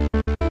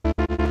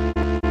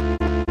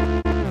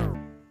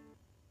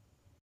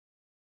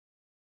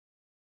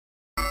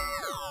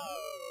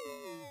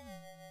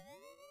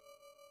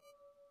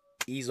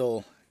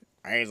 Easel.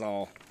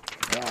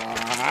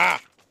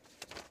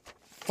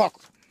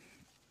 Fuck.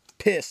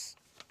 Piss.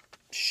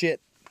 Shit.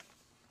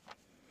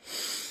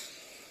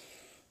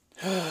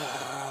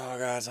 Oh,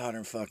 God, it's hotter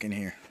than fucking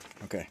here.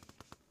 Okay.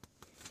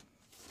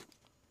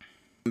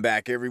 Welcome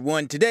back,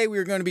 everyone. Today we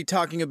are going to be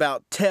talking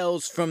about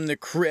Tales from the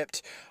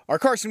Crypt. Our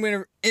Carson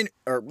Winter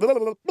our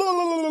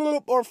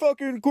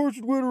fucking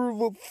Carson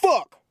Winter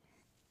fuck.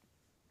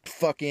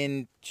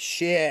 Fucking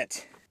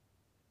shit.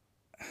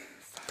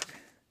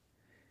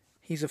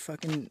 He's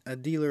a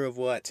dealer of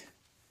what?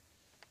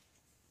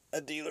 A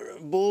dealer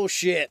of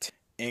bullshit.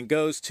 And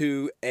goes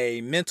to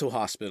a mental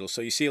hospital.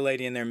 So you see a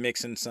lady in there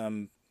mixing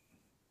some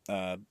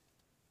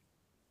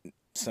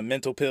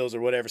mental pills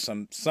or whatever,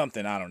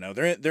 something, I don't know.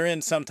 They're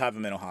in some type of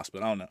mental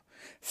hospital. I don't know.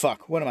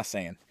 Fuck, what am I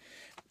saying?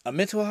 A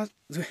mental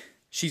hospital?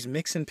 She's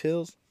mixing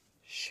pills?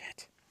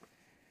 Shit.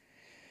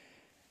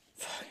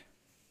 Fuck.